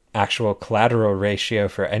actual collateral ratio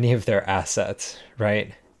for any of their assets,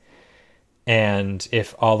 right? And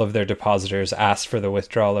if all of their depositors ask for the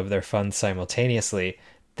withdrawal of their funds simultaneously,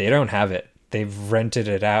 they don't have it. They've rented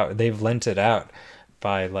it out. They've lent it out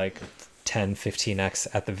by like 10, 15x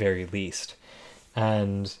at the very least.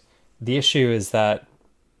 And the issue is that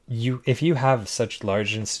if you have such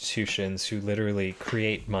large institutions who literally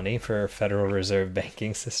create money for a Federal Reserve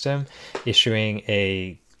banking system, issuing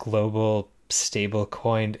a global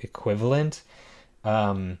stablecoin equivalent,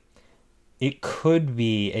 it could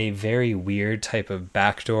be a very weird type of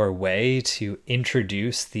backdoor way to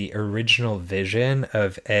introduce the original vision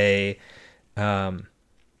of a,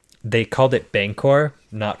 they called it Bancor,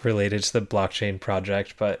 not related to the blockchain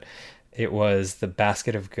project, but it was the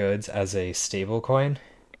basket of goods as a stablecoin,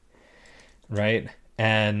 right?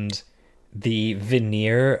 And the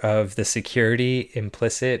veneer of the security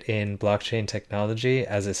implicit in blockchain technology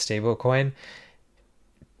as a stablecoin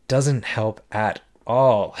doesn't help at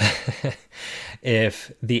all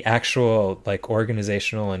if the actual like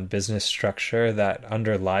organizational and business structure that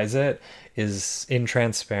underlies it is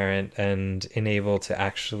intransparent and unable to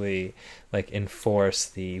actually like enforce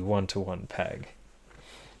the one-to-one peg.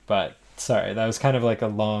 But sorry, that was kind of like a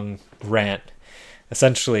long rant.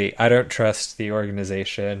 Essentially, I don't trust the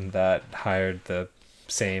organization that hired the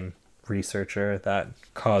same researcher that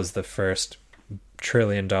caused the first $1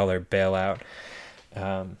 trillion bailout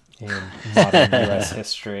in modern U.S.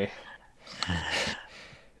 history.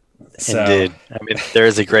 Indeed. I mean, there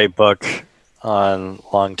is a great book on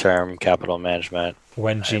long-term capital management.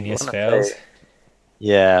 When Genius Fails?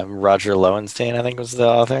 Yeah, Roger Lowenstein, I think, was the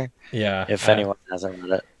author. Yeah. If anyone hasn't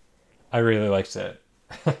read it. I really liked it.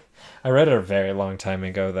 I read it a very long time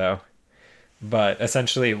ago, though. But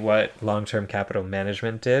essentially what long-term capital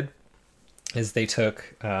management did is they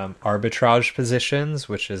took arbitrage positions,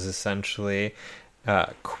 which is essentially,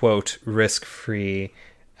 quote, risk-free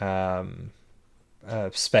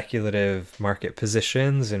speculative market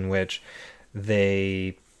positions in which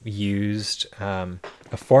they used a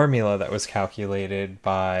formula that was calculated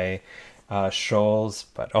by Scholes,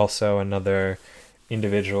 but also another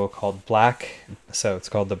individual called Black. So it's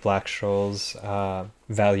called the Black-Scholes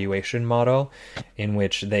valuation model, in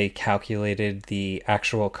which they calculated the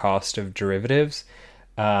actual cost of derivatives.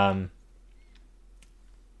 It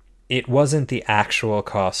wasn't the actual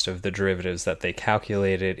cost of the derivatives that they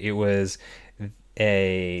calculated. It was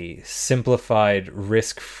a simplified,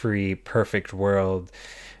 risk-free, perfect world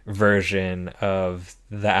version of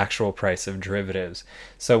the actual price of derivatives.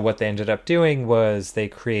 So what they ended up doing was they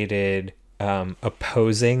created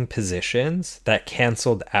opposing positions that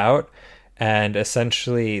canceled out, and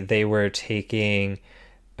essentially they were taking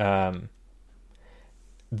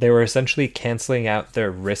they were essentially canceling out their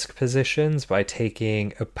risk positions by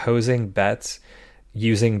taking opposing bets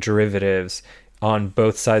using derivatives on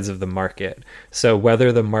both sides of the market. So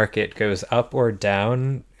whether the market goes up or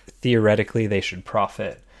down, theoretically they should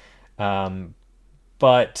profit.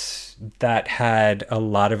 But that had a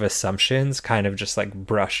lot of assumptions kind of just like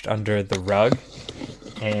brushed under the rug.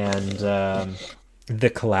 And the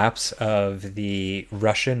collapse of the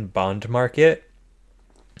Russian bond market,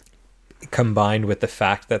 combined with the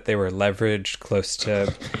fact that they were leveraged close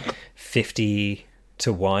to 50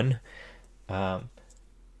 to 1,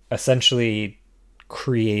 essentially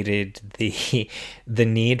created the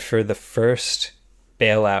need for the first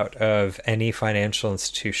bailout of any financial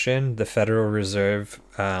institution. The Federal Reserve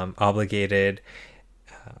obligated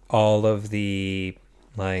all of the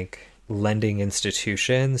like lending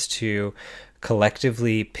institutions to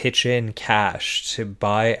collectively pitch in cash to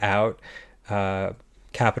buy out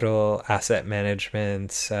capital asset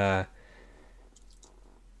management's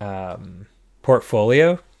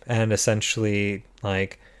portfolio, and essentially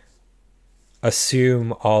like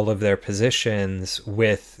assume all of their positions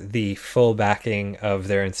with the full backing of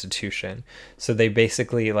their institution. So they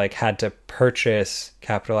basically like had to purchase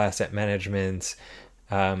capital asset management's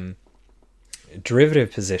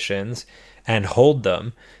derivative positions and hold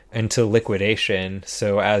them until liquidation,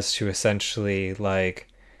 so as to essentially like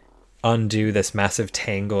undo this massive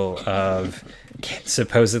tangle of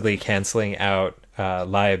supposedly canceling out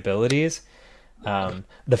liabilities.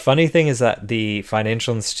 The funny thing is that the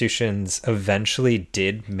financial institutions eventually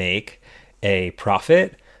did make a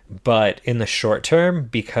profit, but in the short term,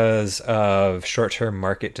 because of short-term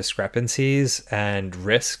market discrepancies and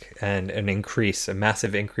risk and a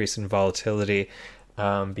massive increase in volatility,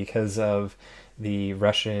 because of the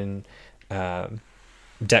Russian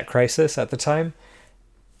debt crisis at the time,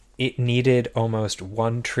 it needed almost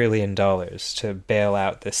 $1 trillion to bail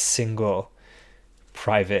out this single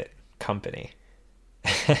private company.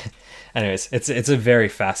 Anyways, it's a very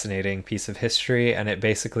fascinating piece of history, and it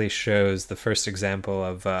basically shows the first example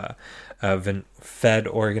of a Fed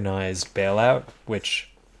organized bailout,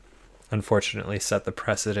 which unfortunately set the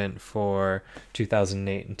precedent for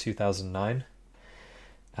 2008 and 2009.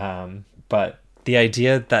 But the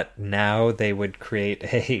idea that now they would create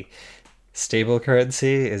a stable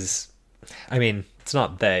currency is, I mean, it's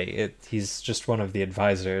not he's just one of the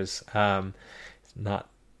advisors, not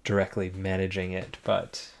directly managing it,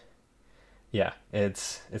 but yeah,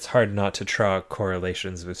 it's hard not to draw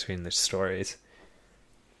correlations between the stories.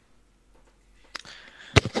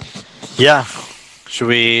 Yeah. Should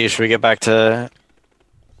we get back to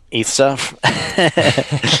ETH stuff?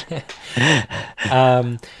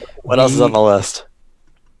 What else is on the list?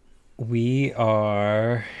 We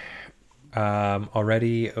are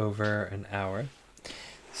already over an hour,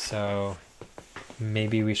 so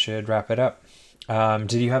maybe we should wrap it up.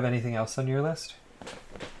 Did you have anything else on your list?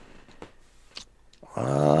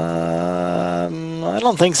 I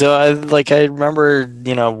don't think so. I remember,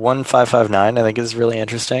 1559, I think is really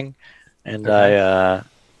interesting. And okay.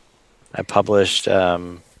 I published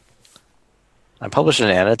an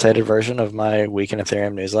annotated version of my Week in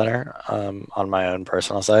Ethereum newsletter on my own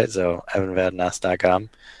personal site, so evanvadness.com,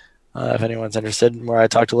 if anyone's interested, where I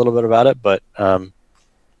talked a little bit about it. But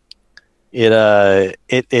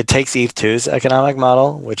it takes ETH2's economic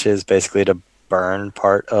model, which is basically to burn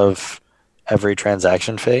part of every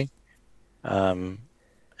transaction fee, and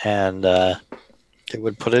it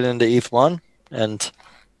would put it into ETH1, and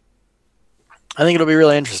I think it'll be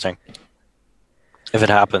really interesting if it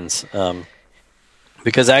happens,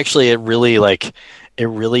 because actually it really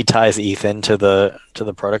ties ETH into the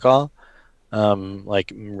protocol,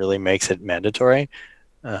 really makes it mandatory,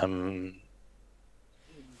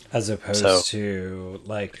 as opposed to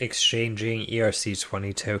exchanging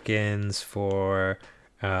ERC20 tokens for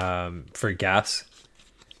gas.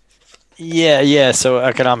 Yeah. So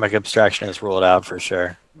economic abstraction is ruled out for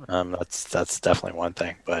sure. That's definitely one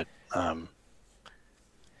thing, but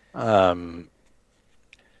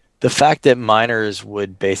the fact that miners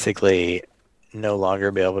would basically no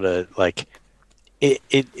longer be able to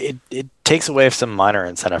it takes away some miner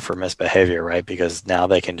incentive for misbehavior, right? Because now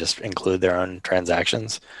they can just include their own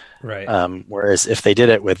transactions, right? Whereas if they did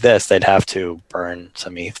it with this, they'd have to burn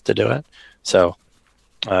some ETH to do it. So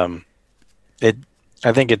I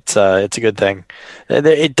think it's a good thing.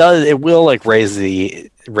 It will raise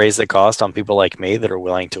the cost on people like me that are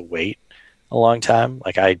willing to wait a long time.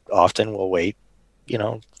 I often will wait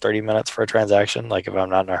 30 minutes for a transaction, if I'm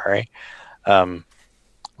not in a hurry, and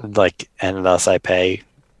thus I pay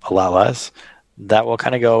a lot less. That will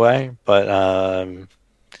kind of go away, but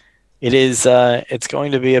it's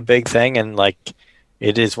going to be a big thing, and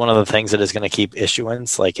it is one of the things that is going to keep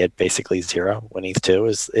issuance at basically zero when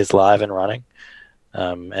ETH2 is live and running,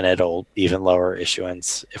 and it'll even lower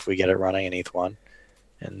issuance if we get it running in ETH1.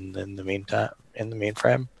 And in the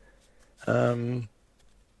mainframe.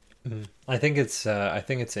 I think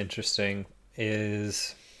it's interesting.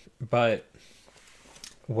 But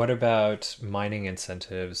what about mining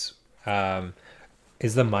incentives?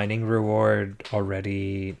 Is the mining reward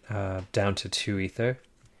already down to 2 Ether?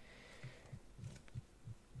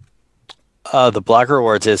 The block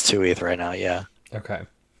rewards is 2 ETH right now, yeah. Okay.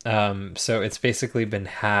 So it's basically been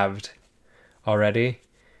halved already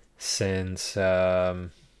since the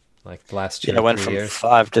last 2 it went 3 from years.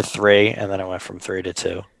 5 to 3, and then it went from 3 to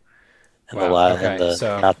 2. Wow. Okay.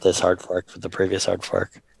 Not this hard fork, but the previous hard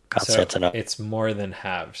fork. So it's more than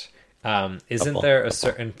halved. Isn't there a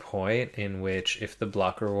certain point in which, if the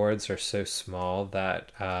block rewards are so small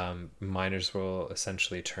that miners will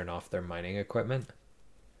essentially turn off their mining equipment?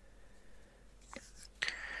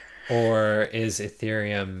 Or is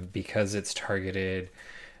Ethereum, because it's targeted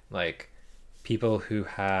people who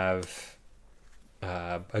have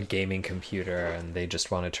a gaming computer and they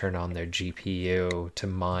just want to turn on their GPU to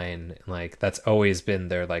mine, that's always been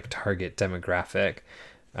their target demographic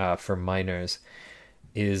for miners?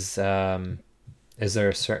 Is there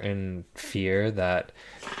a certain fear that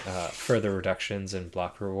further reductions in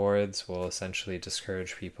block rewards will essentially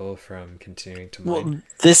discourage people from continuing to mine? Well,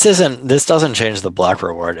 this doesn't change the block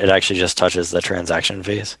reward. It actually just touches the transaction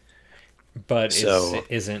fees. But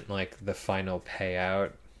isn't the final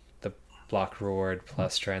payout the block reward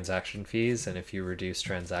plus transaction fees? And if you reduce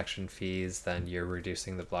transaction fees, then you're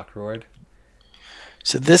reducing the block reward?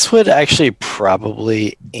 So this would actually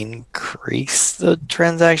probably increase the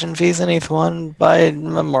transaction fees in ETH1 by a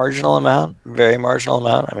marginal amount, very marginal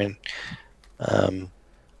amount. I mean,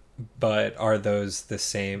 But are those the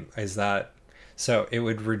same? Is that so? It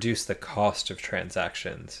would reduce the cost of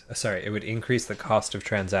transactions. Sorry, it would increase the cost of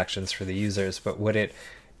transactions for the users. But wouldn't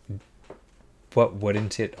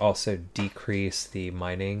it also decrease the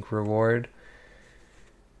mining reward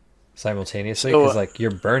simultaneously? Because like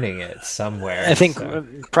you're burning it somewhere. I think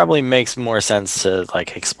it probably makes more sense to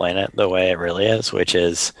like explain it the way it really is, which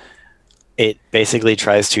is it basically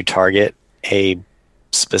tries to target a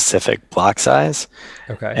specific block size.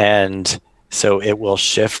 Okay. And so it will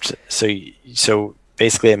shift. So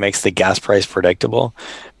basically it makes the gas price predictable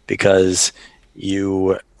because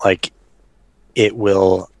it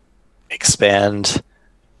will expand,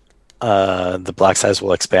 the block size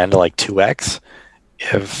will expand to like 2x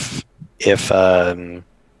if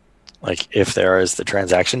there is the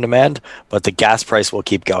transaction demand, but the gas price will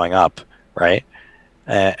keep going up, right?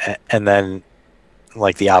 And then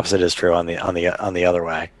like the opposite is true on the other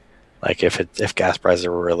way. Like if gas prices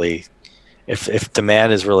are really, if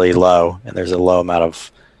demand is really low and there's a low amount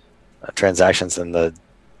of transactions, then the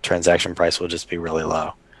transaction price will just be really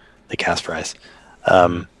low, the gas price.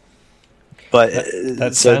 But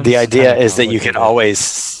so the idea is that you can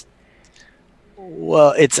always,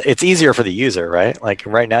 well, it's easier for the user, right? Like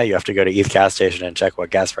right now you have to go to ETH gas station and check what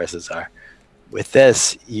gas prices are. With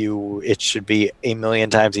this, it should be a million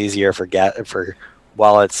times easier for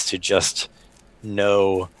wallets to just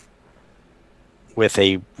know with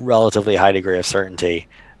a relatively high degree of certainty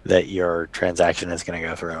that your transaction is going to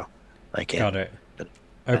go through. Got it.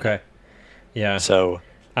 Okay. Yeah. So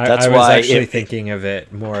I was actually thinking of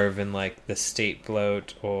it more of in like the state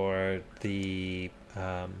bloat or the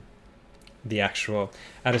actual.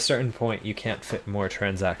 At a certain point, you can't fit more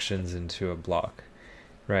transactions into a block,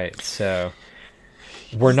 right? So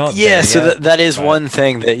we're not. Yeah. So yet, that is one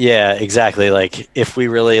thing that. Yeah. Exactly. Like if we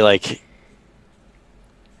really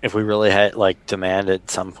had like demand at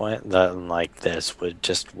some point, then like this we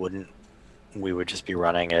would just be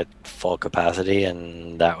running at full capacity,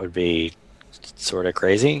 and that would be sort of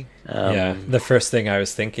crazy. Yeah, the first thing I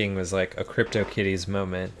was thinking was like a CryptoKitties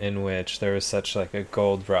moment in which there was such like a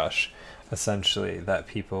gold rush, essentially, that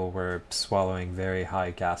people were swallowing very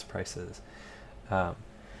high gas prices.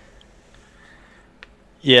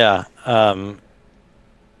 Yeah.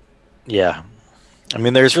 Yeah. I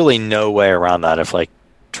mean, there's really no way around that. If like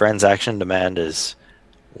transaction demand is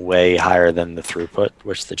way higher than the throughput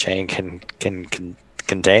which the chain can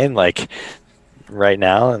contain, like right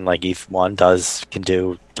now, and like ETH1 can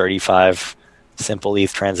do 35 simple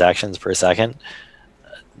ETH transactions per second.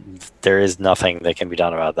 There is nothing that can be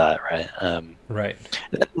done about that, right? Right.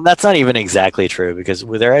 That's not even exactly true because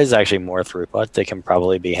there is actually more throughput that can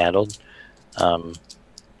probably be handled. Part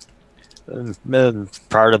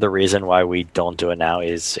of the reason why we don't do it now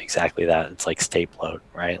is exactly that. It's like state bloat,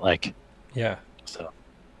 right? Like, yeah. So,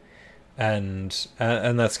 and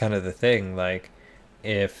that's kind of the thing. Like,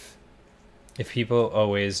 if people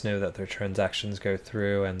always know that their transactions go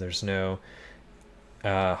through and there's no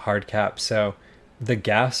hard cap, so the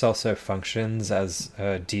gas also functions as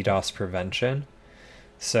a DDoS prevention.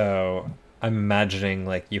 So I'm imagining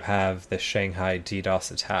like you have the Shanghai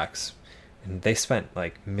DDoS attacks, and they spent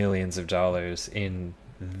like millions of dollars in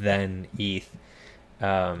then ETH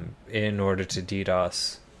in order to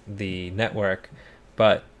DDoS the network.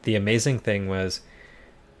 But the amazing thing was,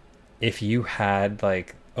 if you had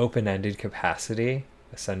like open-ended capacity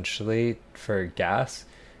essentially for gas,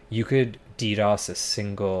 you could DDoS a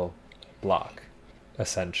single block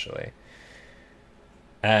essentially,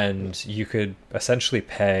 and you could essentially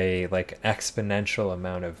pay like an exponential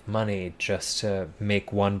amount of money just to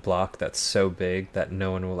make one block that's so big that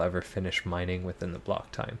no one will ever finish mining within the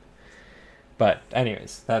block time. But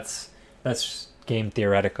anyways, that's game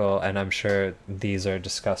theoretical, and I'm sure these are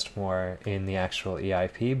discussed more in the actual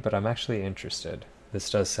EIP, but I'm actually interested. This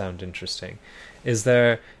does sound interesting. Is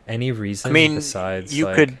there any reason besides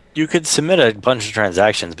you could submit a bunch of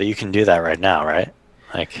transactions, but you can do that right now, right?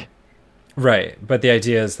 Like, right, but the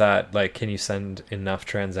idea is that like, can you send enough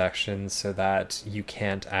transactions so that you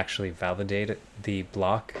can't actually validate the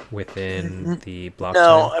block within the block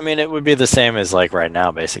no, time? I mean, it would be the same as like right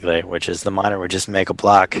now, basically, which is the miner would just make a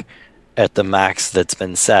block at the max that's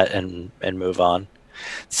been set and move on.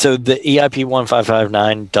 So the EIP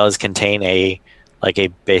 1559 does contain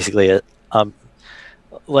basically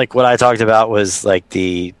like what I talked about was like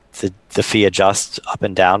the fee adjusts up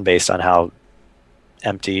and down based on how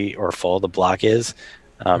empty or full the block is.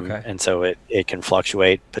 Okay. And so it can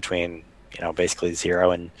fluctuate between, basically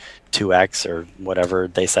 0 and 2x or whatever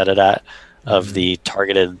they set it at of the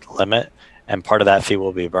targeted limit. And part of that fee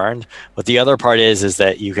will be burned. But the other part is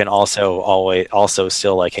that you can also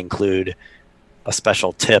still like include a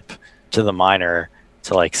special tip to the miner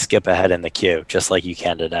to like skip ahead in the queue, just like you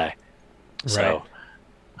can today. So,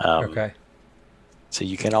 Okay. so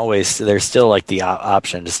you can always, there's still like the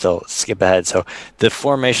option to still skip ahead. So the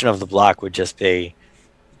formation of the block would just be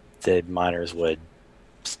the miners would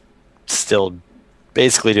still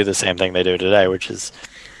basically do the same thing they do today, which is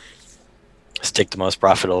stick the most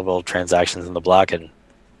profitable transactions in the block and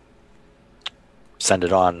send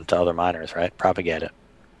it on to other miners, right? Propagate it.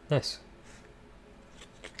 Nice.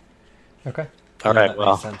 Okay. All Yeah, right. that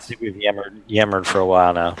Well, makes I sense. think we've yammered for a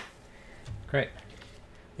while now. Great.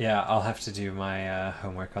 Yeah, I'll have to do my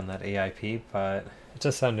homework on that AIP, but it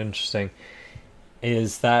does sound interesting.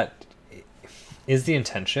 Is the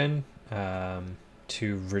intention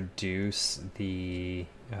to reduce the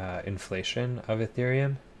inflation of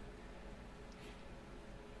Ethereum?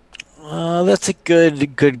 That's a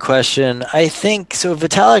good question. I think so.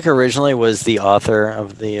 Vitalik originally was the author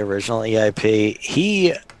of the original EIP.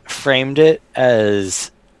 He framed it as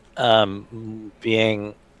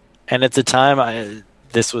being, and at the time,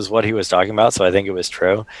 this was what he was talking about. So I think it was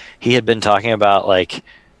true. He had been talking about like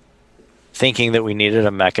thinking that we needed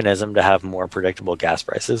a mechanism to have more predictable gas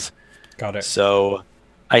prices. Got it. So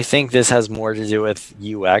I think this has more to do with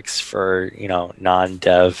UX for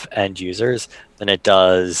non-dev end users than it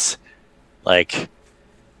does like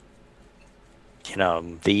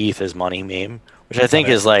the ETH is money meme, which I think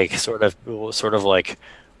is like sort of like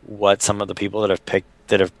what some of the people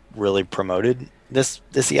that have really promoted this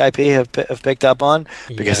EIP have picked up on,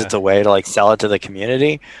 because it's a way to like sell it to the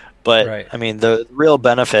community. But Right. I mean, the real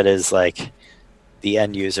benefit is like the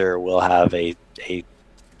end user will have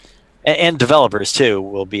and developers too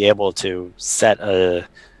will be able to set a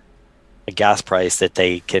gas price that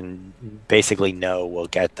they can basically know will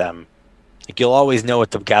get them. Like you'll always know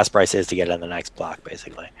what the gas price is to get in the next block,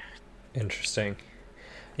 basically. Interesting.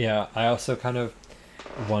 Yeah, I also kind of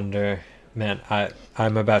wonder, man,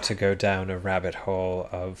 I'm about to go down a rabbit hole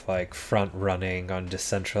of like front running on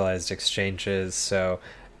decentralized exchanges, so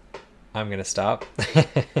I'm going to stop.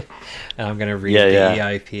 And I'm going to read the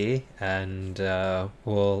EIP, and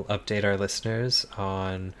we'll update our listeners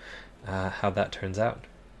on how that turns out.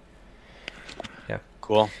 Yeah.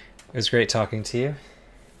 Cool. It was great talking to you.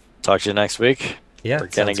 Talk to you next week. Yeah, we're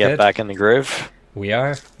going to get back in the groove. We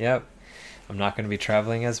are, yep. I'm not going to be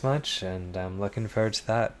traveling as much, and I'm looking forward to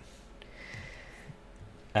that.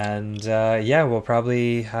 And yeah, we'll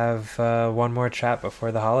probably have one more chat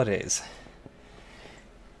before the holidays.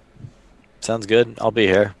 Sounds good. I'll be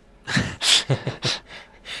here.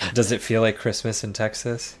 Does it feel like Christmas in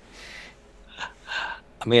Texas?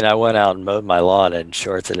 I mean, I went out and mowed my lawn in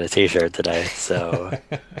shorts and a t-shirt today, so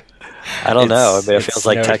I don't know. I mean, it feels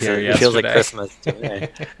like Texas. It feels like Christmas to me.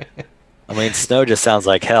 I mean, snow just sounds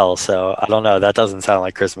like hell, so I don't know. That doesn't sound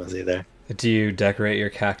like Christmas either. Do you decorate your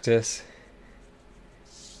cactus?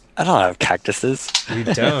 I don't have cactuses. You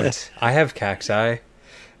don't? I have cacti.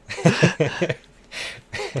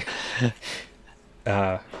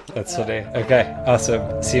 That's funny. Okay,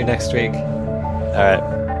 awesome. See you next week. All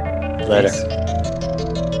right. Later. Thanks.